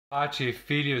Pace,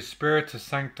 Filio, Spiritus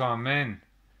Sancto, Amen.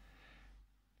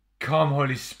 Come,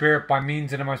 Holy Spirit, by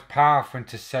means of the most powerful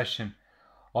intercession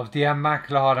of the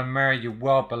Immaculate Heart of Mary, your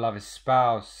well-beloved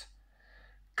spouse.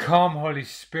 Come, Holy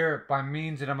Spirit, by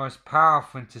means of the most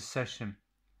powerful intercession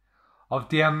of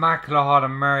the Immaculate Heart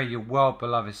of Mary, your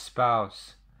well-beloved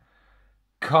spouse.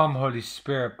 Come, Holy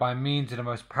Spirit, by means of the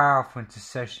most powerful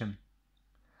intercession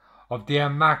of the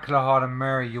Immaculate Heart of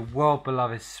Mary, your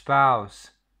well-beloved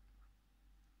spouse.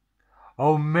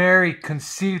 O Mary,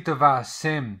 conceived without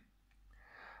sin,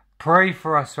 pray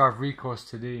for us who have recourse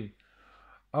to thee.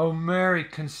 O Mary,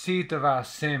 conceived without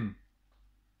sin,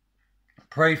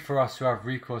 pray for us who have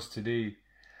recourse to thee.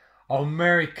 O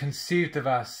Mary, conceived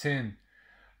without sin,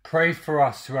 pray for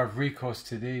us who have recourse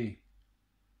to thee.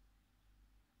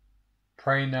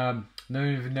 Pray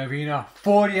Novena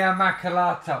for the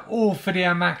Immaculata, all for the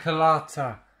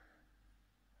Immaculata.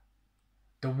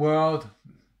 The world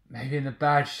may be in a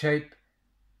bad shape,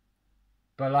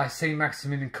 but like St.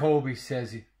 Maximilian Kolbe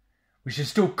says, we should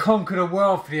still conquer the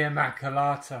world for the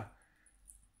Immaculata.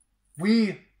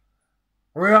 We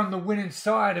are on the winning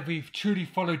side if we truly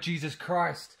follow Jesus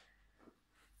Christ.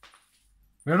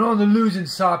 We are not on the losing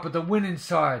side, but the winning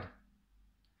side.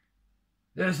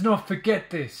 Let us not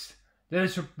forget this.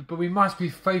 But we must be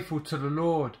faithful to the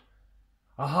Lord.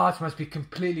 Our hearts must be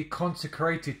completely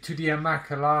consecrated to the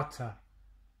Immaculata.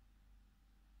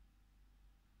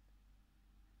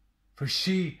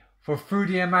 For through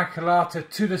the Immaculata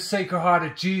to the Sacred Heart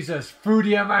of Jesus, through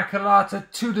the Immaculata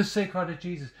to the Sacred Heart of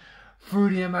Jesus, through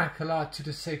the Immaculata to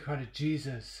the Sacred Heart of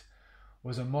Jesus,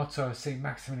 was a motto of St.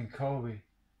 Maximilian Kolbe.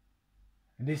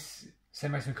 And this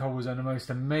St. Maximilian Kolbe was the most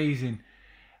amazing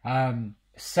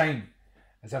saint,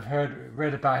 as I've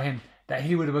read about him, that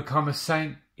he would have become a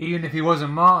saint even if he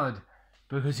wasn't martyred,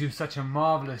 because he was such a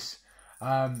marvelous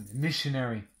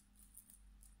missionary.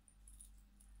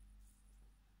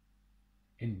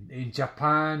 In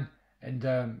Japan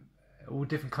and all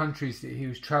different countries that he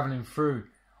was traveling through,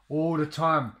 all the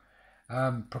time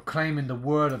proclaiming the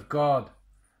word of God,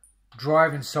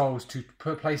 driving souls to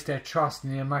place their trust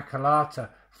in the Immaculata,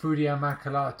 through the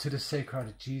Immaculata to the Sacred Heart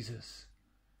of Jesus.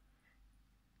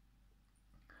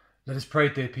 Let us pray,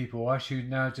 dear people. I ask you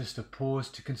now just to pause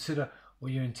to consider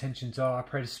what your intentions are. I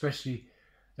pray especially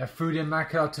that through the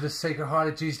Immaculata to the Sacred Heart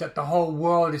of Jesus, that the whole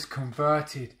world is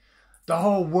converted. The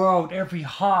whole world, every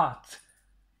heart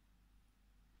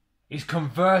is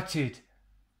converted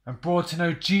and brought to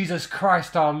know Jesus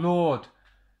Christ our Lord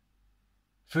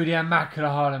through the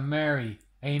Immaculate Heart of Mary.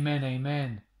 Amen,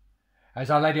 amen. As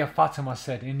Our Lady of Fatima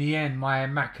said, in the end my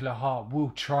Immaculate Heart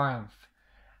will triumph.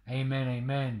 Amen,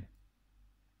 amen.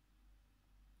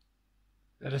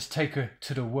 Let us take her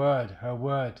to the word, her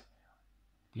word,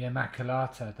 the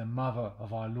Immaculata, the mother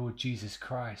of our Lord Jesus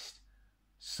Christ,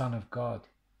 Son of God.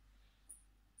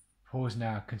 Pause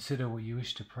now, consider what you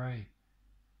wish to pray.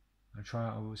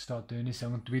 I will start doing this. I'm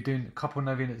going to be doing a couple of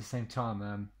novenas at the same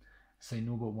time. St.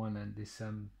 Norbert one and this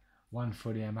one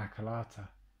for the Immaculata.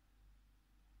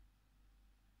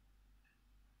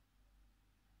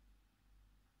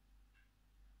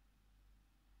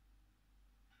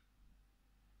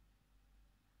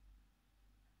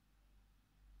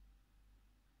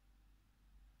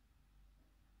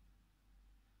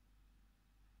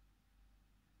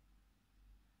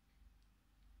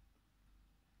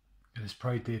 Let's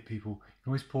pray, dear people. You can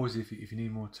always pause if you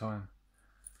need more time.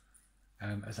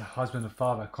 As a husband and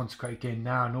father, I consecrate again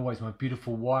now and always my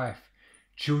beautiful wife,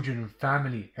 children and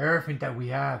family, everything that we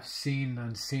have, seen and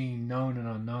unseen, known and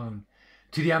unknown,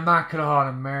 to the Immaculate Heart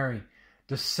of Mary,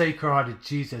 the Sacred Heart of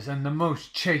Jesus, and the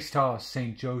most chaste heart of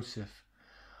Saint Joseph.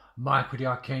 Michael the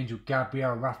Archangel,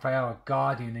 Gabriel, Raphael, our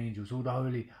guardian angels, all the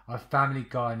holy, our family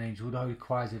guardian angels, all the holy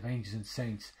choirs of angels and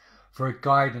saints, for a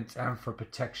guidance and for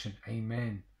protection.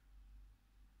 Amen.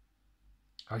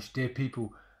 I dear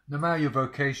people, no matter your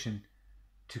vocation,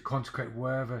 to consecrate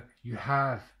wherever you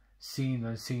have seen and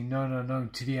unseen, known and unknown,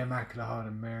 to the Immaculate Heart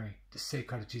of Mary, the Sacred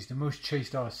Heart of Jesus, the most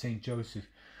chaste heart of Saint Joseph.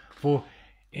 For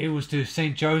it was to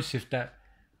Saint Joseph that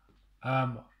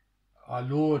our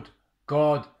Lord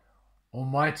God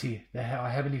Almighty, our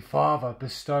Heavenly Father,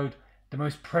 bestowed the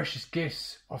most precious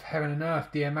gifts of heaven and earth,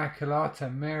 the Immaculata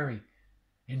Mary,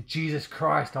 and Jesus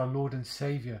Christ, our Lord and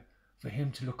Saviour, for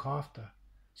him to look after.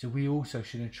 So we also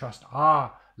should entrust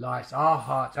our lives, our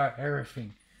hearts, our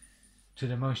everything to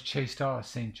the most chaste heart of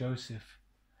Saint Joseph.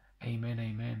 Amen,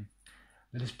 amen.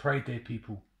 Let us pray, dear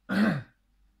people. In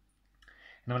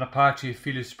nomine Patri,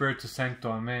 Filii, Spiritus Sancto,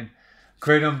 amen.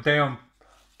 Credum Deum,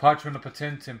 Patrum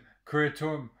Omnipotentem,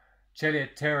 Creatorum Celi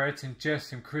et terra et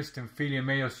ingestum Christum Filium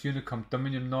eius unicum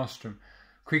Dominum nostrum,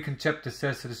 qui conceptus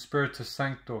est de Spiritus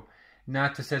Sancto,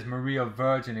 natus es Maria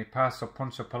Virgine passo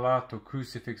Poncio Pilato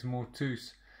crucifix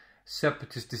mortus,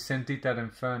 sepetus descendit ad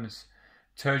infernus,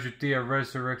 tertius dia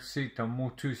resurrexita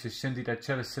mortus ascendit ad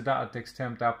celis sedata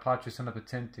dexterem Deo Patris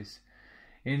omnipotentis,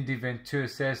 indi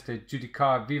venturus este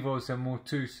judicar vivos et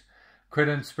mortus,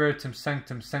 credent spiritum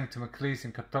sanctum sanctum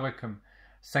ecclesiam catholicum,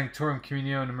 sanctorum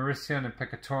communionem meritionem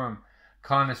peccatorum,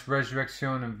 carnis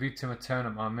resurrectionem vitam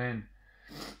aeternam. Amen.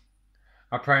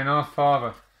 I pray in our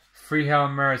Father, 3 Hail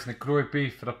Marys, and the glory be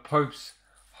for the Pope's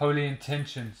holy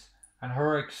intentions and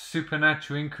heroic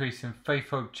supernatural increase in faith,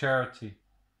 hope, charity.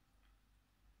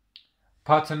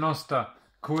 Pater noster,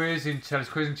 qui es in celis,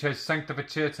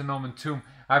 sanctificetur nomen tuum,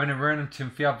 ad venenum tuum,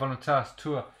 fiat voluntas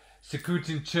tua, sicut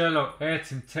in cielo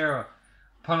et in terra.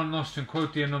 Panem nostrum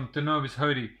quotidianum de nobis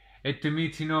hodie, et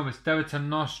dimiti nobis debita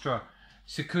nostra,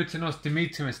 sicut nos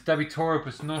dimitimus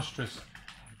debitoribus nostris,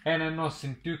 et ne nos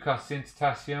inducas in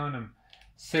tentationem,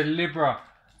 sed libera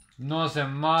nos a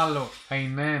malo.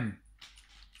 Amen.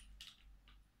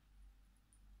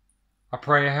 I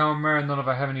pray a Hail Mary, Mother of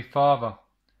our Heavenly Father.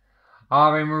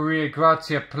 Ave Maria,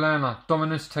 gratia plena,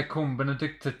 Dominus tecum,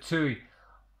 benedicta tui,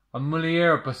 a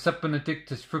mulieribus et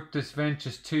benedictus fructus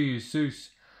ventris tui, Iesus.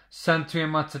 Sancta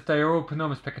Mater Dei, ora pro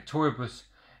nobis peccatoribus,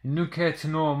 nunc et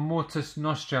in hora mortis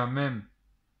nostri. Amen.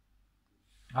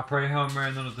 I pray, Hail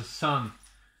Mary, Mother of the Son,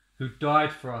 who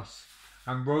died for us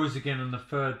and rose again on the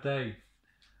 3rd day.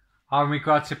 Ave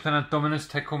gratia plena, Dominus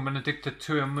tecum, benedicta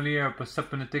tui, a mulieribus et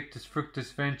benedictus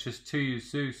fructus ventris tui,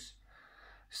 Iesus.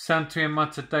 Sancta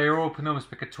Mater Dei, ora pro nobis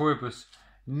peccatoribus,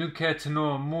 nunc et in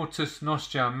hora mortis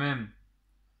nostri. Amen.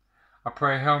 I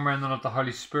pray, Hail Mary, Mother of the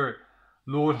Holy Spirit.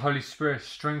 Lord, Holy Spirit,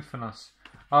 strengthen us.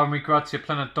 Ave gratia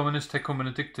plena, Dominus tecum,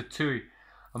 benedicta tui,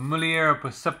 a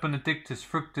mulieribus et benedictus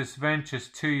fructus ventris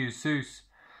tui, Iesus.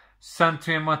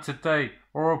 Sancta Mater Dei,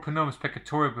 ora pro nobis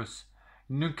peccatoribus,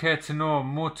 nunc et in hora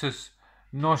mortis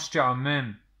nostri.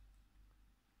 Amen.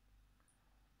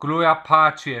 Gloria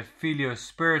Patri et Filio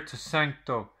Spiritus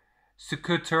Sancto,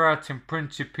 sicut erat in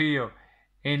principio,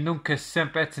 et nunc et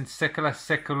semper et in saecula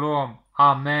saeculorum.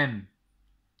 Amen.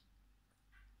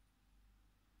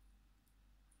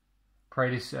 Pray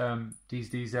these 3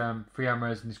 Hail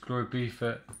Marys and this glory be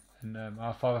for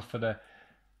our Father, for the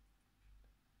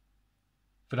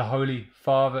Holy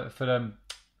Father, for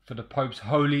the Pope's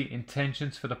holy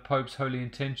intentions, for the Pope's holy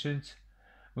intentions.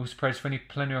 We also pray this for any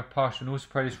plenary or partial, and also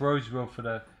pray this Rosary for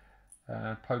the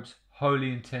Pope's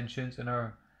holy intentions, and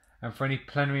for any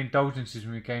plenary indulgences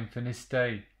we gain for this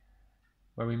day,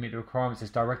 where we meet the requirements as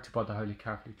directed by the Holy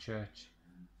Catholic Church,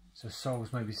 so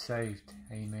souls may be saved.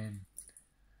 Amen.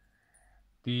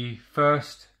 The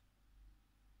first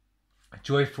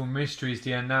joyful mystery is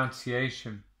the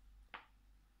Annunciation.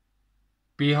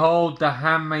 Behold the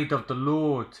handmaid of the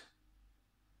Lord.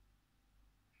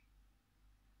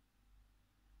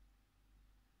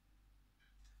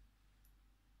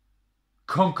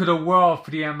 Conquer the world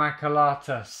for the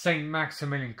Immaculata, Saint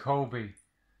Maximilian Kolbe.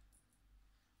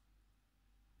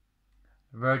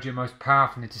 Virgin, most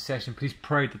powerful intercession, please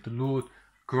pray that the Lord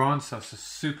grants us a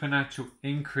supernatural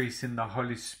increase in the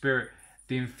Holy Spirit,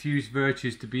 the infused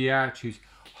virtues, the beatitudes,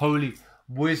 holy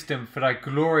wisdom for thy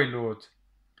glory, Lord.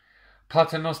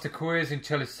 Pater noster qui es in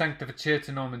celis,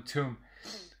 sanctificetur nomen tuum,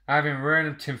 ad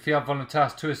venenum tuum, fiat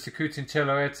voluntas tua, sicut in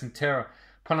cielo et in terra.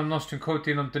 Panem nostrum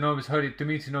quotidianum de nobis hodie,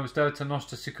 dimiti nobis debita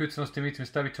nostra, sicut nos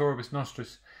dimitimus debitoribus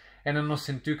nostris, et non nos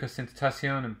inducas in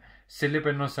tentationem, sed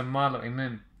libera nos a malo.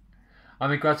 Amen.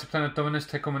 Ave gratia plena, Dominus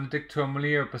tecum, benedicta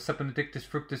mulieribus et benedictus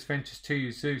fructus ventris tui,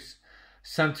 Iesus.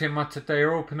 Sancta Mater Dei,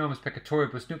 ora pro nobis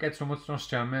peccatoribus, nunc et in hora mortis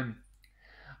nostri. Amen.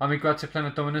 Ave gratia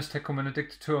plena, Dominus tecum,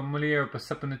 benedicta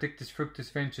mulieribus et benedictus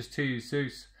fructus ventris tui,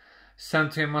 Iesus.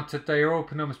 Sancta Mater Dei, ora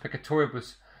pro nobis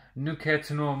peccatoribus, nunc et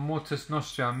in hora mortis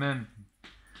nostri. Amen.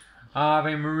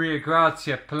 Ave Maria,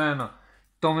 gratia plena,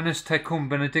 Dominus tecum,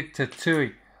 benedicta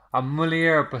tui, a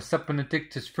mulieribus et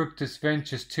benedictus fructus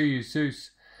ventris tui,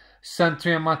 Iesus.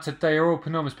 Sancta Mater Dei, ora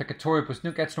pro nobis peccatoribus,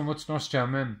 nunc et in hora mortis nostri.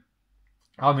 Amen.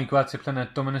 Ave gratia plena,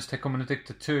 Dominus tecum,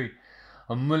 benedicta tui,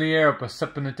 a mulieribus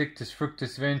et benedictus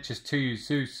fructus ventris tui,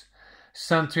 Iesus.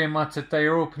 Sancta Mater Dei,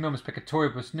 ora pro nobis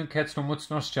peccatoribus, nunc et in hora mortis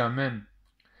nostri. Amen.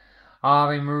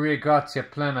 Ave Maria, gratia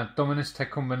plena, Dominus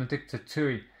tecum, benedicta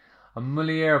tui, a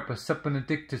mulieribus et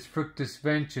benedictus fructus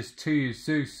ventris tui,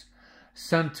 Iesus.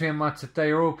 Sancta Mater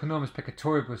Dei, ora pro nobis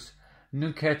peccatoribus,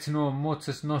 nunc et in hora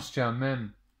mortis nostri.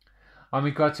 Amen.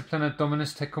 Ave gratia plena,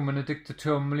 Dominus tecum, benedicta tu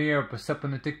mulieribus et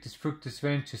benedictus fructus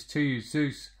ventris tui,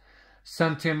 Iesus.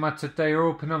 Sancta Mater Dei,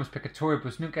 ora pro nobis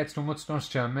peccatoribus, nunc et in hora mortis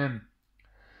nostri. Amen.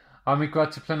 Ave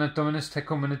gratia plena, Dominus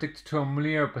tecum, benedicta tu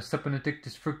mulieribus et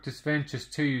benedictus fructus ventris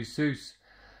tui, Iesus.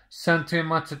 Sancta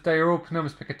Mater Dei, ora pro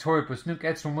nobis peccatoribus, nunc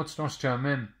et in mortis nostra.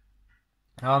 Amen.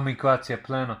 Ave gratia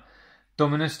plena,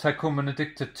 Dominus tecum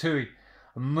benedicta tui,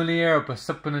 mulieribus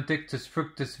sub benedictus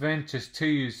fructus ventris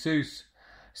tui, Iesus.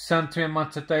 Sancta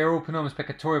Mater Dei, ora pro nobis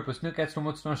peccatoribus, nunc et in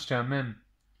mortis nostra. Amen.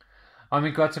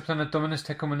 Ave gratia plena, Dominus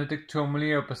tecum benedicta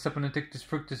mulieribus sub benedictus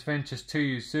fructus ventris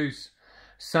tui, Iesus.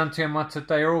 Sancta Mater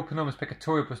Dei, ora pro nobis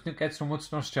peccatoribus, nunc et in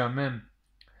mortis nostra. Amen.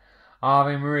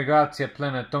 Ave Maria, gratia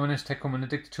plena, Dominus tecum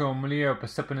benedicta mulieribus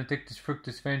sub benedictus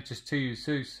fructus ventris tui,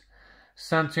 Iesus.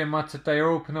 Sancta Mater Dei,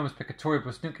 ora pro nobis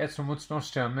peccatoribus, nunc et in mortis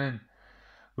nostra. Amen.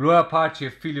 Gloria Patri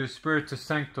et Filio Spiritus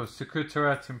Sancto, sicut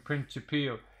erat in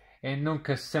principio, et nunc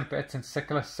et semper et in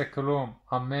saecula saeculorum.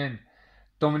 Amen.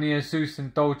 Domini Iesus,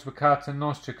 indulge peccata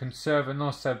nostra, conserva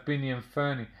nos ab bini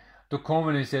inferni, duc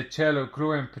homines et cielo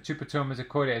gloriam percipitur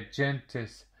misericordia et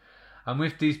gentes. And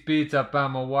with these beads I bow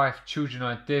my wife, children,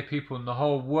 our dear people in the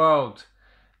whole world,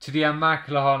 to the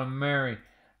Immaculate Heart of Mary,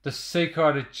 the Sacred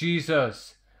Heart of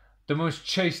Jesus, the most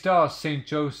chaste heart of Saint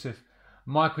Joseph,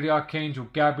 Michael the Archangel,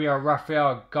 Gabriel, Raphael,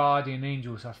 our guardian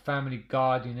angels, our family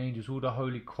guardian angels, all the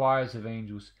holy choirs of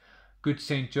angels, good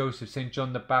Saint Joseph, Saint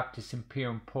John the Baptist, Saint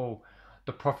Peter and Paul,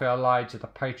 the prophet Elijah, the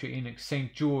patriarch Enoch,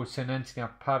 Saint George, Saint Anthony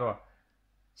of Padua,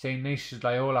 Saint Ignatius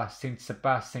Loyola, Saint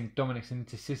Sebastian, Saint Dominic, Saint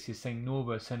Intercessius, Saint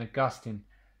Norbert, Saint Augustine,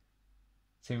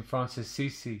 Saint Francis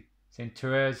Assisi, Saint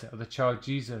Teresa of the Child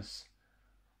Jesus,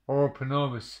 Ora pro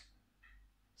nobis,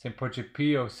 Saint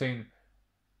Procopio, Saint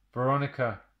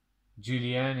Veronica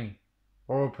Giuliani,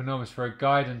 ora pro nobis for a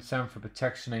guidance and for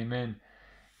protection. Amen.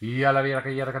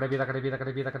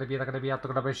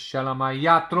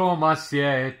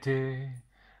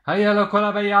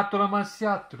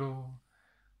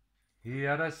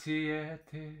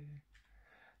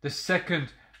 The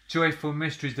second joyful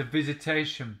mystery is the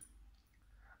visitation.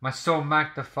 My soul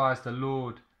magnifies the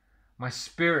Lord. My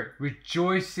spirit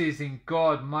rejoices in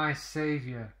God my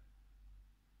Saviour.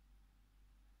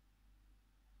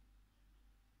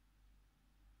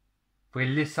 For he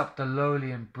lifts up the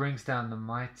lowly and brings down the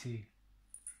mighty.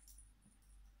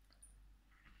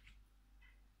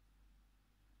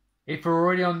 If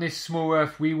already on this small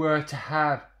earth we were to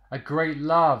have a great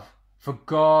love for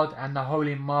God and the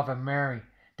Holy Mother Mary,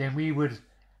 then we would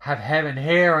have heaven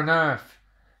here on earth.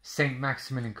 Saint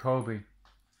Maximilian Kolbe.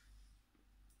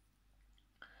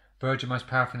 Virgin most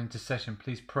powerful intercession,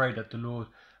 please pray that the Lord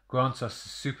grants us a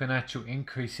supernatural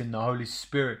increase in the Holy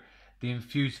Spirit, the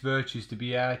infused virtues, the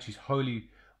beatitudes, holy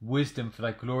wisdom for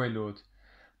thy glory, Lord.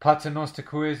 Pater noster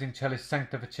quis in celis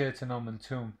sanctificeta nomen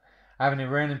tuum, avene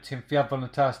renum tim fiat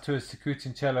voluntas tuas sicut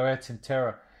in cielo et in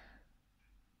terra.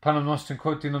 Panem nostrum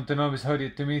quotidianum de nobis hodie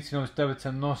et dimitti nobis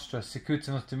debita nostra, sicut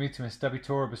nos dimittimus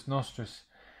debitoribus nostris,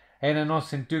 et ne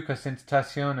nos inducas in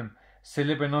tentationem, se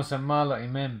libera nos a malo.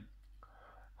 Amen.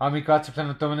 Ami gratia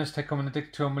plena Dominus tecum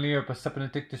benedicta mulieribus sub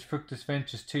benedictus fructus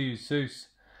ventris tui, Iesus.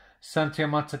 Sancta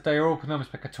Mater Dei, ora pro nobis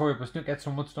peccatoribus, nunc et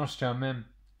in mortis nostra. Amen.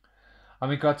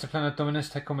 Ami gratia plena Dominus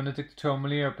tecum benedicta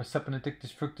mulieribus sub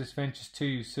benedictus fructus ventris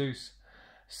tui, Iesus.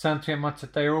 Sancta Mater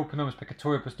Dei, ora pro nobis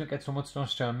peccatoribus, nunc et in mortis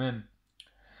nostra. Amen.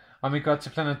 Ami gratia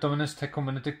plena Dominus tecum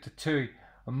benedicta tui,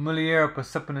 mulieribus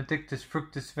sub benedictus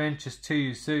fructus ventris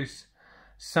tui, Iesus.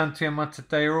 Sancta Mater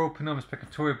Dei, ora pro nobis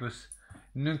peccatoribus,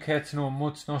 nunc et in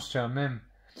mortis nostra. Amen.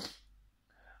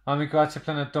 Ami gratia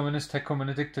plena Dominus tecum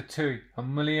benedicta tui,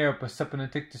 mulieribus sub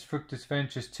benedictus fructus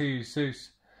ventris tui, Iesus.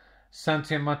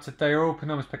 Sancta Mater Dei, ora pro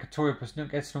nobis peccatoribus,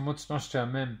 nunc et in mortis nostra.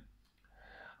 Amen.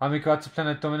 Ami gratia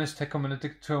plena Dominus tecum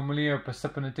benedicta mulieribus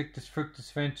sub benedictus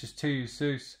fructus ventris tui,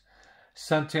 Iesus.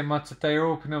 Sancta Mater Dei,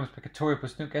 ora pro nobis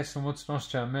peccatoribus, nunc et in mortis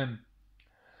nostra. Amen.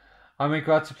 Ami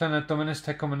gratia plena Dominus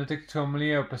tecum benedicta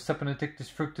mulieribus sub benedictus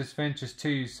fructus ventris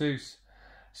tui, Iesus.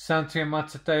 Sancta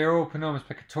Mater Dei, ora pro nobis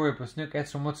peccatoribus, nunc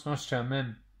et in mortis nostra.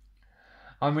 Amen.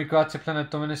 Ami gratia plena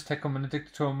Dominus tecum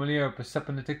benedicta mulieribus sub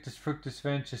benedictus fructus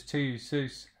ventris tui,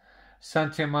 Iesus.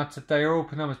 Sancta Mater Dei, ora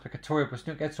pro nobis peccatoribus,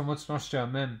 nunc et in mortis nostra.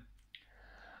 Amen.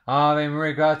 Ave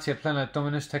Maria, gratia plena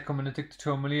Dominus tecum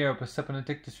benedicta mulieribus sub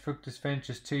benedictus fructus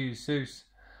ventris tui, Iesus.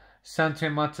 Sancta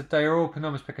Mater Dei, ora pro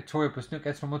nobis peccatoribus, nunc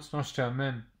et in mortis nostra.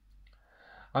 Amen.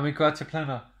 Ami gratia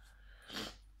plena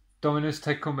Dominus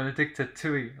tecum benedicta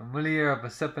tui,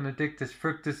 mulieribus sub benedictus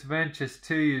fructus ventris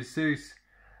tui, Iesus.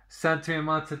 Sancta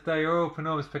Mater Dei, ora pro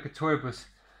nobis peccatoribus,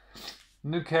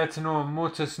 nunc et in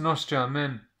mortis nostra.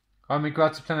 Amen. Ami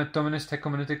gratia plena Dominus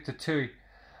tecum benedicta tui,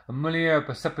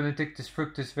 mulieribus sub benedictus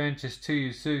fructus ventris tui,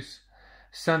 Iesus.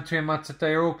 Sancta Mater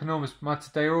Dei, ora pro nobis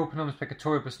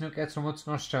peccatoribus, nunc et in mortis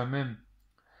nostra. Amen.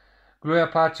 Gloria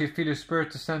Patri et Filio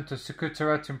Spiritus Sancto, sicut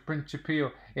erat in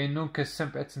principio, et nunc et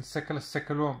semper et in saecula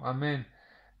saeculorum. Amen.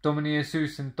 Domini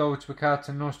Jesus indulge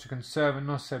peccata nostra, conserva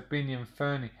nos ab bini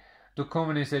inferni,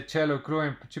 ducomines et cielo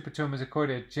gloriam principitum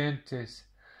misericordia gentes.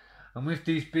 And with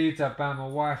these beads I bound my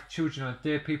wife, children, and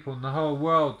dear people in the whole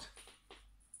world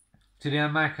to the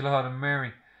Immaculate Heart of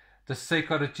Mary, the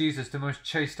Sacred Heart of Jesus, the most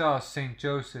chaste heart of Saint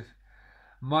Joseph,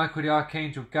 Michael the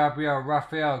Archangel, Gabriel,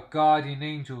 Raphael, guardian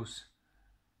angels,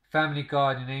 family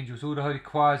guardian angels, all the holy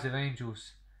choirs of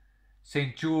angels,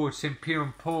 Saint George, Saint Peter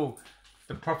and Paul,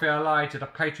 the prophet Elijah, the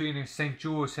patriarch Saint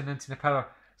George, Saint Anthony of Padua,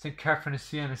 Saint Catherine of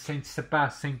Siena, Saint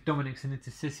Sebastian, Saint Dominic, Saint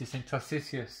Intercessius, Saint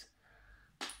Tarcisius,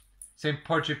 Saint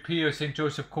Padre Pio, Saint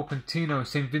Joseph Corpentino,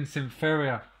 Saint Vincent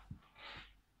Ferrier,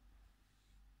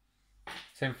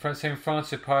 Saint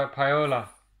Francis Paola,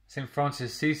 Saint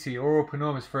Francis Assisi, all open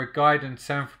arms for a guidance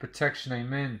and for protection.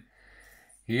 Amen.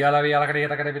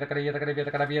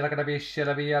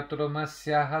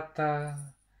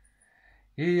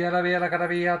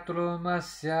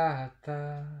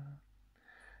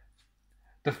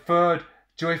 The third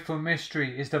joyful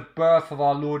mystery is the birth of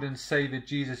our Lord and Saviour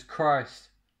Jesus Christ.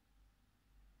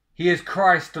 He is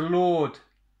Christ the Lord.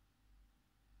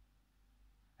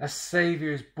 A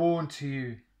Saviour is born to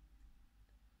you.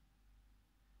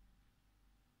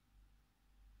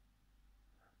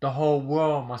 The whole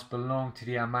world must belong to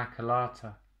the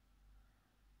Immaculata.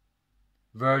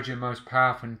 Virgin most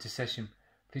powerful intercession,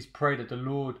 please pray that the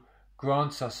Lord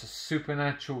grants us a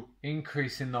supernatural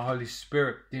increase in the Holy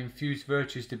Spirit, the infused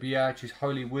virtues, the beatitudes,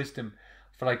 holy wisdom,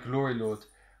 for thy glory, Lord.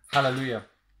 Hallelujah.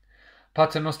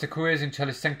 Pater noster qui in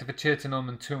caelis sanctificetur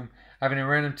nomen tuum, avene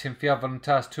renum tim fiat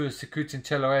voluntas tuas sicut in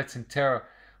cielo et in terra,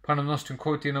 panem nostrum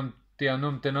quotidianum dia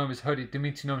de nobis hodie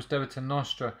dimitti nobis debita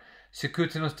nostra,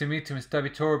 sicut nos dimittimus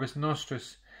debitoribus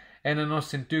nostris, et non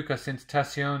nos inducas in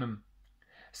tentationem,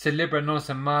 sed libera nos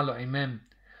a malo. Amen.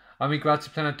 Ami gratia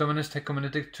plena Dominus tecum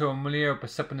benedictus mulierum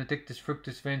per benedictus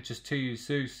fructus ventris tui,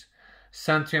 Jesus.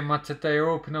 Sanctia Mater Dei,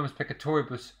 ora pro nobis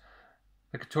peccatoribus,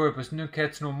 nunc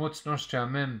et in mortis nostrae.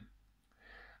 Amen.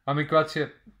 Ami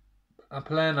gratia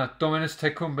plena Dominus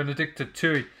tecum benedictus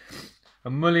tui,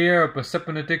 mulierum per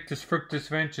benedictus fructus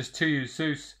ventris tui,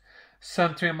 Jesus.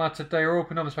 Sanctia Mater Dei, ora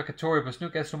pro nobis peccatoribus,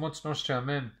 nunc et in mortis nostrae.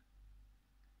 Amen.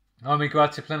 Ami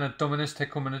gratia plena Dominus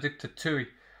tecum benedictus tui,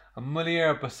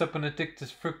 mulierum per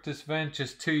benedictus fructus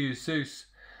ventris tui, Jesus.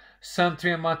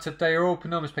 Sanctia Mater Dei, ora pro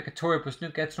nobis peccatoribus,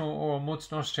 nunc et in mortis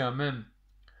nostrae. Amen.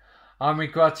 Ami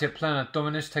gratia plena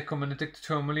Dominus tecum benedictus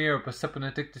mulierum per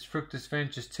benedictus fructus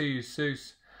ventris tui,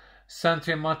 Jesus.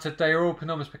 Sanctia Mater Dei, ora pro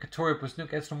nobis peccatoribus,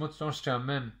 nunc et in mortis nostrae.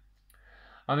 Amen.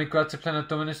 Ami gratia plena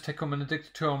Dominus tecum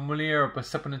benedictus mulierum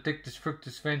per benedictus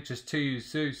fructus ventris tui,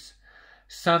 Jesus.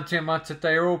 Sanctia Mater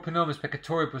Dei, ora pro nobis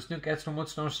peccatoribus, nunc et in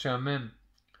mortis nostrae. Amen.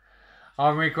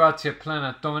 Ami gratia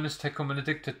plena Dominus tecum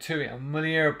benedictus tui,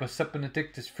 mulierum per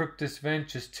benedictus fructus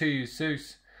ventris tui,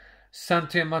 Jesus.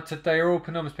 Sanctia Mater Dei, ora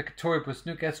pro nobis peccatoribus,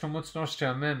 nunc et in mortis nostrae.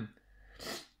 Amen.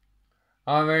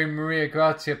 Ave Maria,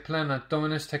 gratia plena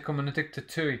Dominus tecum benedictus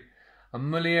tui,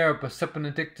 mulierum per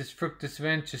benedictus fructus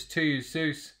ventris tui,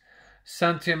 Jesus.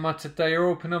 Sanctia Mater Dei,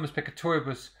 ora pro nobis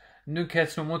peccatoribus, nunc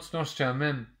et in mortis nostrae.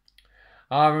 Amen.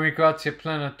 Ave gratia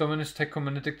plena Dominus tecum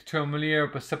benedictus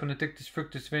mulierum per benedictus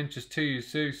fructus ventris tui,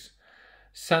 Jesus.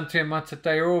 Sanctia Mater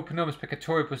Dei, ora pro nobis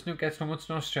peccatoribus, nunc et in mortis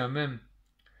nostrae. Amen.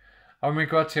 Ave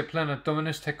gratia plena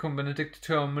Dominus tecum benedictus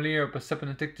mulierum per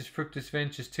benedictus fructus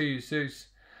ventris tui, Jesus.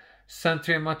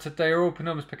 Sanctia Mater Dei, ora pro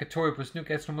nobis peccatoribus,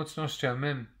 nunc et in mortis nostrae.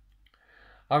 Amen.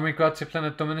 Ave gratia plena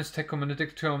Dominus tecum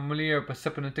benedictus mulierum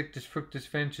per benedictus fructus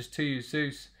ventris tui,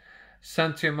 Jesus.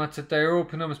 Sanctia Mater Dei, ora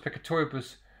pro nobis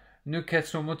peccatoribus, nunc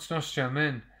et in mortis nostrae.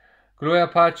 Amen. Gloria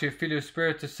Patri, Filio,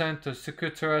 Spiritus Sancto,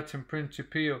 sicut erat in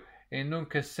principio, et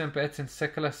nunc et semper et in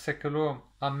saecula saeculorum.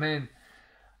 Amen.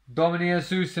 Domini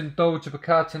Jesus indulge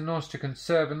peccata nostra,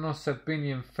 conserva nos ab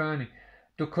bini inferni,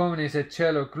 ducomines et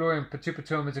cielo gloriam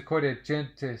principitum misericordia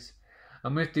gentes.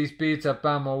 And with these beads I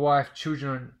bound my wife,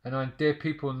 children, and our dear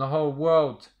people in the whole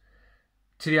world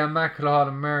to the Immaculate Heart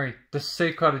of Mary, the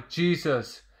Sacred Heart of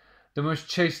Jesus, the most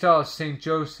chaste heart of Saint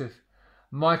Joseph,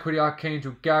 Michael the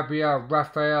Archangel, Gabriel,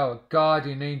 Raphael,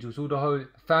 guardian angels, all the holy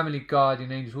family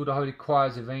guardian angels, all the holy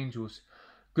choirs of angels,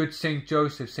 good Saint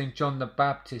Joseph, Saint John the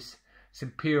Baptist,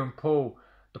 Saint Peter and Paul,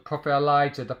 the prophet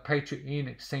Elijah, the patriarch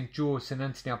Enoch, Saint George, Saint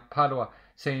Anthony of Padua,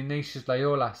 Saint Ignatius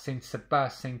Loyola, Saint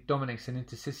Sebastian, Saint Dominic, Saint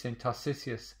Intercessius, Saint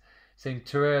Tarcisius, Saint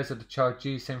Therese of the Child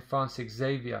Jesus, Saint Francis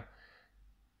Xavier,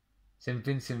 Saint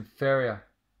Vincent Ferrier,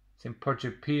 Saint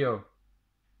Padre Pio,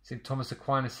 Saint Thomas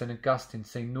Aquinas, Saint Augustine,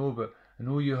 Saint Norbert, and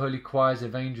all you holy choirs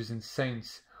of angels and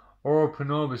saints, ora pro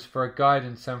nobis for a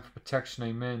guidance and for protection.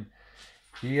 Amen.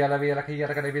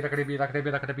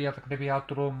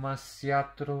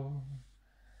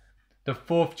 The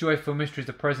fourth joyful mystery is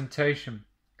the presentation.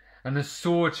 And the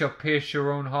sword shall pierce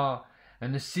your own heart,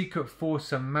 and the secret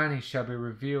force of many shall be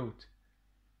revealed.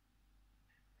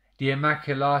 The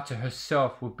Immaculata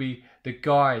herself will be the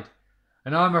guide,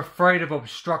 and I am afraid of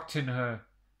obstructing her.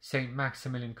 Saint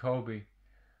Maximilian Kolbe.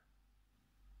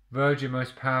 Virgin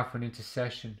most powerful in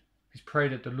intercession, please pray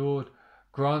that the Lord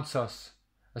grants us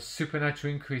a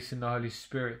supernatural increase in the Holy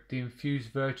Spirit, the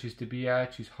infused virtues, the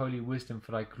beatitudes, holy wisdom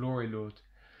for thy glory, Lord.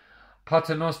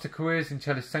 Pater noster qui es in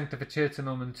celis sanctificetur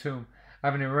nomen tuum,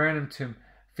 adveniat regnum tuum,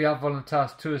 fiat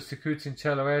voluntas tua sicut in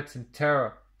cielo et in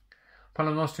terra.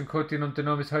 Panem nostrum quotidianum de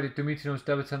nobis hodie dimitti nos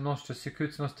debita nostra,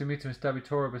 sicut nos dimittimus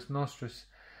debitoribus nostris,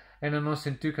 et non nos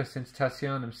inducas in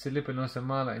tentationem, sed libera nos a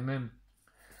mala. Amen.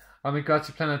 Amen.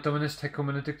 Gratia plena Dominus tecum,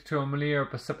 benedicta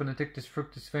mulieribus per benedictus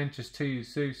fructus ventris tui,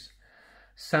 Iesus.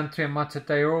 Sancta Mater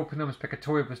Dei, ora pro nobis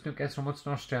peccatoribus, nunc et in mortis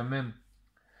nostrae. Amen.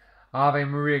 Ave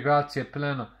Maria, gratia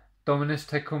plena Dominus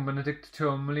tecum, benedicta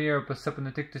mulieribus per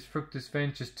benedictus fructus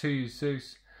ventris tui,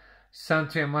 Iesus.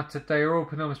 Sancta Mater Dei, ora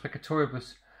pro nobis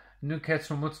peccatoribus, nunc et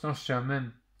in mortis nostrae.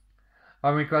 Amen.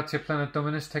 Ave gratia plena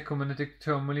Dominus tecum,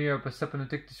 benedicta mulieribus per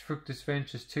benedictus fructus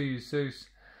ventris tui, Iesus.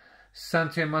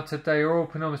 Sancta Mater Dei, ora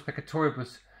pro nobis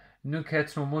peccatoribus, nunc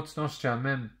et in mortis nostrae.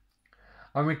 Amen.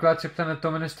 Ave gratia plena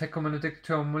Dominus tecum,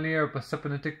 benedicta mulieribus per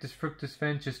benedictus fructus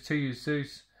ventris tui,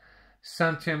 Iesus.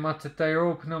 Sancta Mater Dei,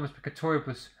 ora pro nobis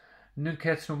peccatoribus, nunc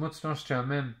et in mortis nostrae.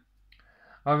 Amen.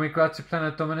 Ave gratia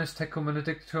plena Dominus tecum,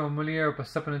 benedicta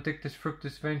mulieribus per benedictus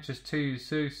fructus ventris tui,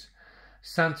 Iesus.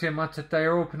 Sancta Mater Dei,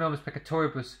 ora pro nobis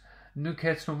peccatoribus, nunc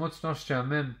et in mortis nostrae.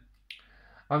 Amen.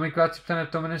 Ave gratia plena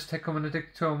Dominus tecum,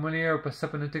 benedicta mulieribus per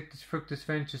benedictus fructus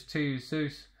ventris tui,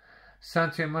 Iesus.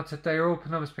 Sancta Mater Dei, ora pro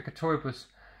nobis peccatoribus,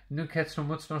 nunc et in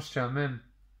mortis nostrae. Amen.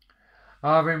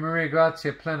 Ave Maria,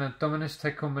 gratia plena Dominus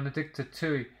tecum, benedicta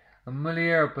tui,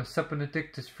 mulieribus per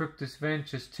benedictus fructus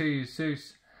ventris tui,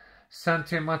 Iesus.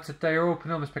 Sancta Mater Dei, ora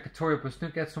pro nobis peccatoribus,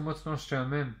 nunc et in mortis nostrae.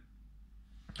 Amen.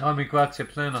 Ave gratia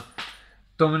plena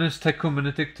Dominus tecum,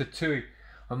 benedicta tui,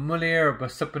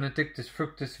 mulieribus per benedictus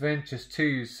fructus ventris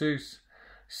tui, Iesus.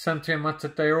 Sancta Mater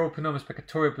Dei, ora pro nobis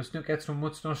peccatoribus, nunc et in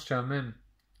mortis nostrae. Amen.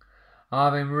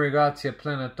 Ave Maria, gratia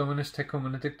plena Dominus tecum,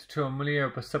 benedicta tui,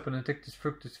 mulieribus per benedictus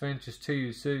fructus ventris tui,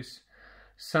 Iesus.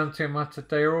 Sancta Mater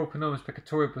Dei, ora pro nobis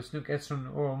peccatoribus, nunc et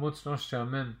in mortis nostrae.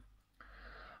 Amen.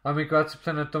 Ave gratia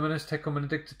plena Dominus tecum,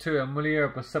 benedicta tui,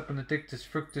 mulieribus per benedictus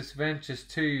fructus ventris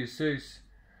tui, Iesus.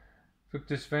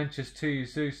 Fructus ventris tui,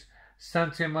 Iesus.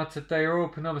 Sancta Mater Dei, ora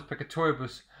pro nobis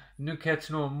peccatoribus, nunc et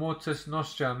in mortis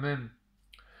nostrae. Amen.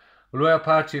 Gloria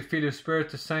Patri, Filio,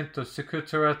 Spiritus Sancto,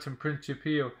 sicut erat in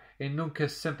principio, et nunc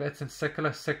et semper et in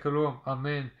saecula saeculorum.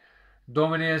 Amen.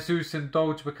 Domine Jesus,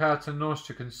 indulge peccata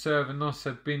nostra, conserva nos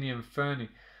ad bini inferni,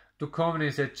 duc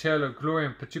homines et cielo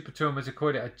gloriam percipitur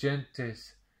misericordia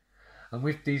agentes. And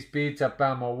with these beads I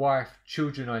bow my wife,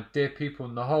 children, our dear people,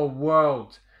 and the whole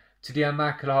world to the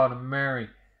Immaculate Heart of Mary,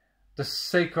 the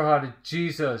Sacred Heart of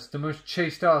Jesus, the most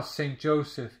chaste heart of Saint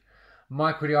Joseph,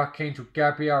 Michael the Archangel,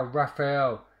 Gabriel,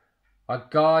 Raphael, our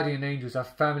guardian angels, our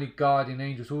family guardian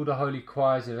angels, all the holy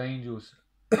choirs of angels.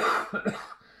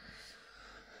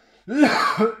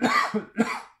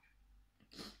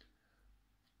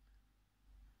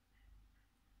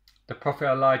 The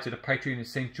prophet Elijah, the patriarch of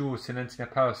St. George, St. Anthony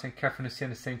of Padua, St. Catherine of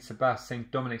Siena, St. Sebastian,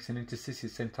 St. Dominic, St.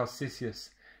 Intercisius, St. Tarcisius,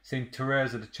 St.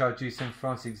 Teresa the Child Jesus, St.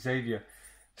 Francis Xavier,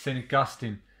 St.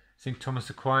 Augustine, St. Thomas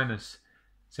Aquinas,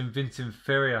 St. Vincent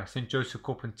Ferrier, St. Joseph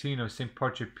Corpentino, St.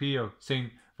 Padre Pio,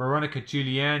 St. Veronica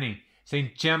Giuliani,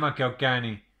 St. Gemma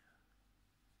Galgani,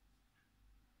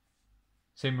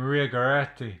 St. Maria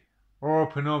Goretti, ora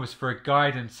pro nobis for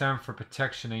guidance and for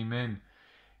protection. Amen.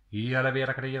 The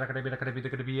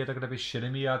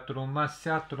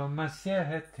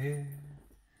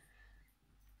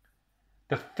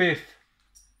fifth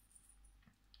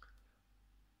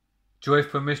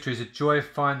joyful mystery is a joy of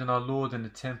finding our Lord in the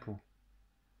temple.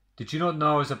 Did you not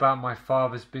know I was about my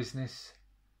Father's business?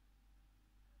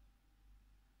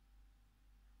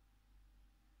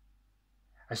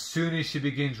 As soon as she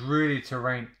begins really to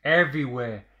reign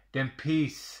everywhere, then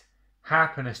peace,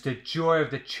 happiness, the joy of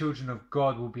the children of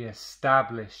God will be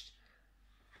established.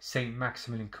 Saint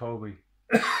Maximilian Kolbe.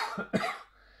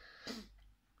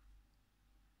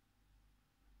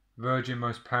 Virgin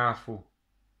most powerful.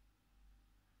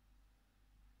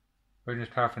 Virgin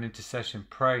most powerful in intercession.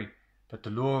 Pray that the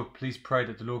Lord, please pray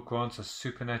that the Lord grants us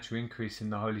supernatural increase in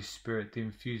the Holy Spirit, the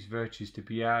infused virtues, the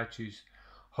beatitudes,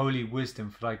 holy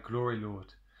wisdom for thy glory,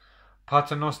 Lord.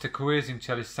 Pater noster qui es in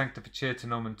celis sanctificetur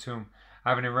nomen tuum,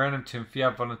 adveniat regnum tuum,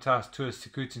 fiat voluntas tua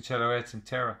sicut in cielo et in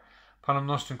terra. Panem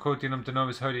nostrum quotidianum de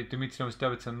nobis hodie dimitti nobis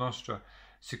debita nostra,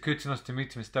 securite nos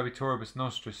dimittimus debitoribus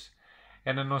nostris,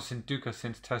 et nos inducas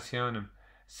in tentationem,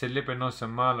 sed libera nos a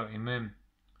malo. Amen.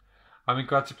 Amen.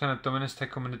 Gratia plena Dominus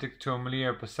tecum benedictus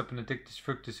mulieribus, sub benedictus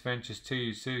fructus ventris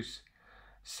tui, Iesus.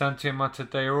 Sancta Mater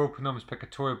Dei, ora pro nobis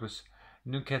peccatoribus,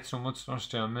 nunc et in mortis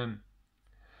nostre. Amen.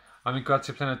 Amen.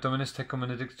 Gratia plena Dominus tecum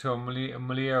benedictus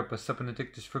mulieribus, sub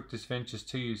benedictus fructus ventris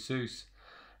tui, Iesus.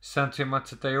 Sancta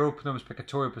Mater Dei, ora pro nobis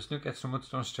peccatoribus, nunc et in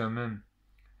mortis nostre. Amen.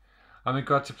 Amen.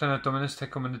 Gratia plena Dominus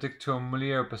tecum benedictus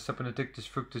mulieribus, sub benedictus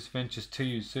fructus ventris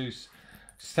tui, Iesus.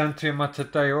 Sancta Mater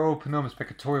Dei, ora pro nobis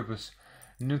peccatoribus,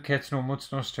 nunc et in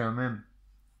mortis nostre. Amen.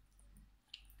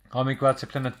 Amen. Gratia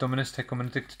plena Dominus tecum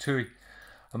benedictus tui,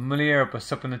 mulieribus,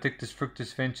 sub benedictus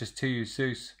fructus ventris tui,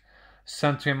 Iesus.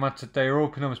 Sancta Mater Dei, ora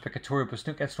pro nobis peccatoribus,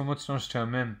 nunc et in mortis nostre.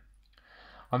 Amen.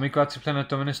 Amen. Gratia plena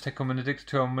Dominus tecum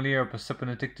benedictus mulieribus, sub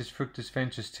benedictus fructus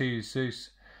ventris tui, Iesus.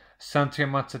 Sancta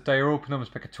Mater Dei, ora pro nobis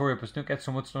peccatoribus, nunc et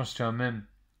in mortis nostre. Amen.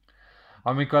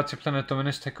 Amen. Gratia plena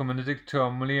Dominus tecum benedictus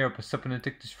mulieribus, sub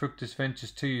benedictus fructus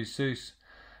ventris tui, Iesus.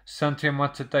 Sancta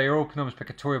Mater Dei, ora pro nobis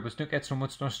peccatoribus, nunc et in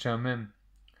mortis nostre. Amen.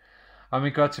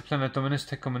 Amen. Gratia plena Dominus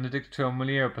tecum benedictus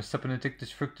mulieribus, sub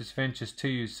benedictus fructus ventris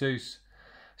tui, Iesus.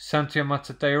 Sancta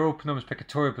Mater Dei, ora pro nobis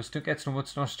peccatoribus, nunc et in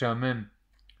mortis nostre. Amen.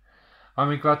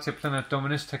 Amen. Gratia plena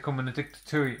Dominus tecum benedictus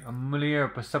tui,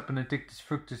 mulieribus, sub benedictus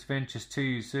fructus ventris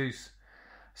tui, Iesus.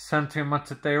 Sancta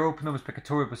Mater Dei, ora pro nobis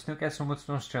peccatoribus, nunc et in mortis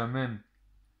nostre. Amen.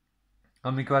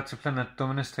 Amen. Gratia plena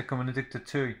Dominus tecum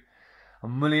benedictus tui,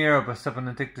 mulieribus, sub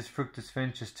benedictus fructus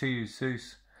ventris tui,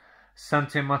 Iesus.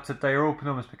 Sancta Mater Dei, ora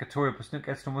pro nobis peccatoribus, nunc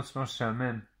et in mortis nostre.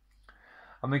 Amen.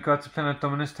 Amen. Gratia plena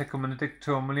Dominus tecum benedictus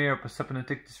mulieribus, sub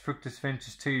benedictus fructus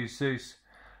ventris tui, Iesus.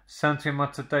 Sancta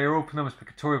Mater Dei, ora pro nobis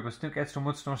peccatoribus, nunc et in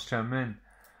mortis nostre. Amen.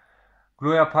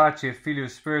 Gloria Patri, Filio,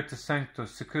 Spiritus Sancto,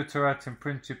 secutor in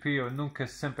principio, nunc et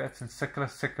semper et in saecula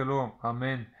saeculorum.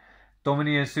 Amen.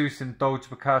 Domini Iesus, indulge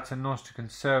peccata nostra,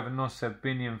 conserva nos ab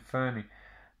bini inferni.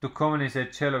 Duc homines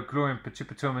et cielo, gloria in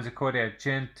principio misericordia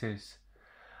gentes.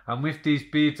 And with these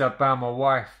beads I bow my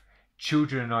wife,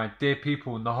 children, and I, dear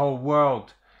people, and the whole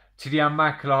world, to the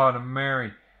Immaculate Heart of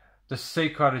Mary, the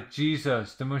Sacred Heart of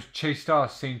Jesus, the most chaste heart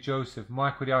of Saint Joseph,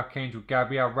 Michael the Archangel,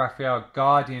 Gabriel, Raphael,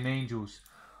 guardian angels,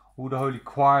 all the holy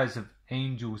choirs of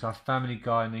angels, our family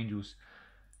guardian angels,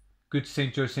 good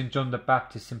Saint Joseph, Saint John the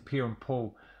Baptist, Saint Peter and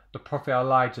Paul, the prophet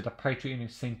Elijah, the patriarch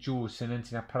of Saint George, Saint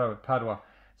Anthony of Padua,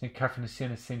 Saint Catherine of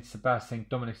Siena, Saint Sebastian, Saint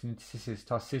Dominic, Saint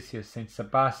Tarcisius, Saint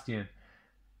Sebastian,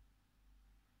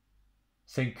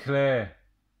 Saint Clare,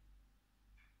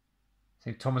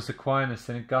 Saint Thomas Aquinas,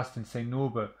 Saint Augustine, Saint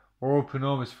Norbert, all pro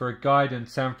nobis for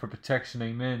guidance and for protection.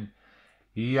 Amen.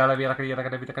 I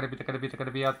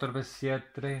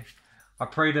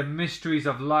pray the mysteries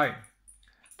of light.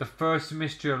 The first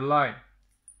mystery of light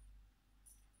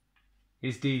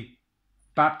is the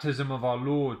baptism of our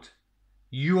Lord.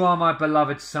 You are my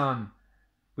beloved Son.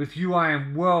 With you I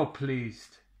am well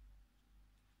pleased.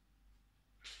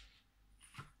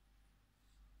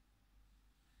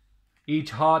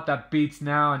 Each heart that beats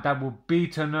now and that will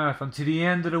beat on earth unto the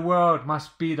end of the world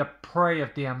must be the prey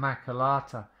of the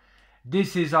Immaculata.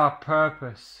 This is our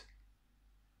purpose.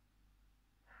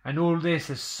 And all this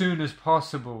as soon as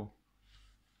possible.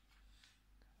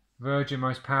 Virgin,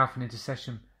 most powerful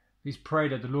intercession, please pray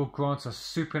that the Lord grants us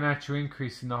supernatural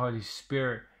increase in the Holy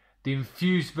Spirit, the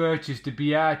infused virtues, the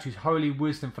beatitudes, holy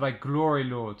wisdom for thy glory,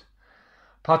 Lord.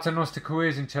 Pater noster qui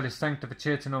es in celis,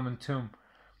 sanctificetur nomen tuum.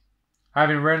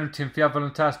 Having relentum fiat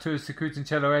voluntas tuas secut in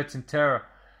cielo et in terra.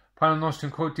 Panem nostrum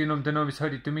quotidianum nom de nobis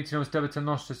hodie dimitte nos debita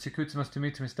nostra, secut nos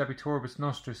dimittimus debitoribus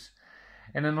nostris,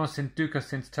 et ne nos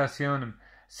inducas in tentationem,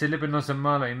 sed libera nos a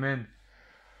malo. Amen.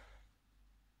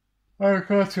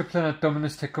 Gratia plena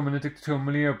Dominus tecum benedictus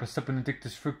mulieribus, sub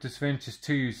benedictus fructus ventris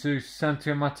tui, Iesus.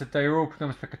 Sancta Mater Dei, ora pro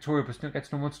nobis peccatoribus, nunc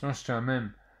et in mortis nostre.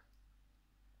 Amen.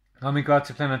 Amen.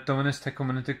 Gratia plena Dominus tecum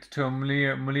benedictus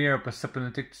mulieribus, sub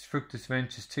benedictus fructus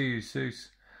ventris tui, Iesus.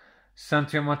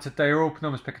 Sancta Mater Dei, ora pro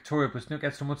nobis peccatoribus, nunc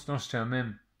et in mortis nostre.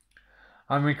 Amen.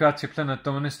 Amen. Gratia plena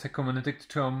Dominus tecum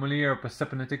benedictus mulieribus, sub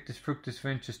benedictus fructus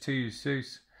ventris tui,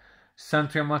 Iesus.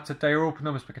 Sancta Mater Dei, ora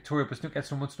pro nobis peccatoribus, nunc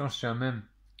et in mortis nostre. Amen.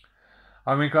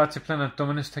 Amen. Gratia plena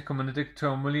Dominus tecum benedictus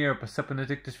mulieribus, sub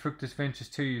benedictus fructus ventris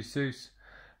tui, Iesus.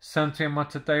 Sancta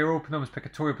Mater Dei, ora pro nobis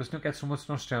peccatoribus, nunc et in mortis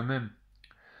nostre. Amen.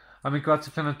 Amen.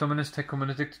 Gratia plena Dominus tecum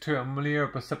benedictus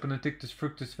mulieribus, sub benedictus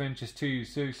fructus ventris tui,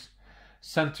 Iesus.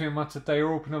 Sancta Mater Dei,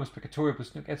 ora pro nobis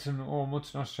peccatoribus, nunc et in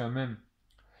mortis nostre. Amen.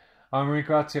 Amen.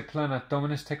 Gratia plena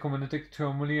Dominus tecum benedictus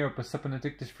mulieribus, sub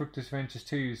benedictus fructus ventris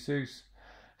tui, Iesus.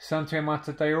 Sancta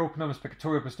Mater Dei, ora pro nobis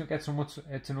peccatoribus, nunc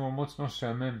et in mortis nostre.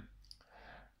 Amen.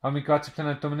 Ami gratia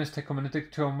plena Dominus tecum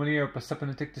benedictum mulierum per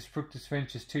benedictus fructus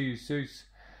ventris tui, Iesus.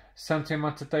 Sancta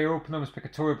Mater Dei, ora pro nobis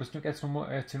peccatoribus, nunc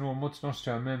et in hora mortis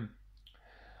nostrae. Amen.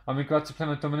 Ami gratia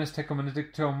plena Dominus tecum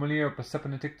benedictum mulierum per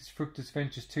benedictus fructus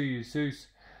ventris tui, Iesus.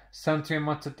 Sancta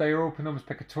Mater Dei, ora pro nobis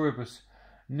peccatoribus,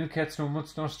 nunc et in hora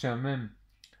mortis nostrae. Amen.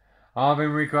 Ave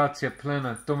Maria gratia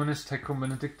plena Dominus tecum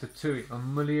benedicta tui,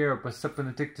 mulierum per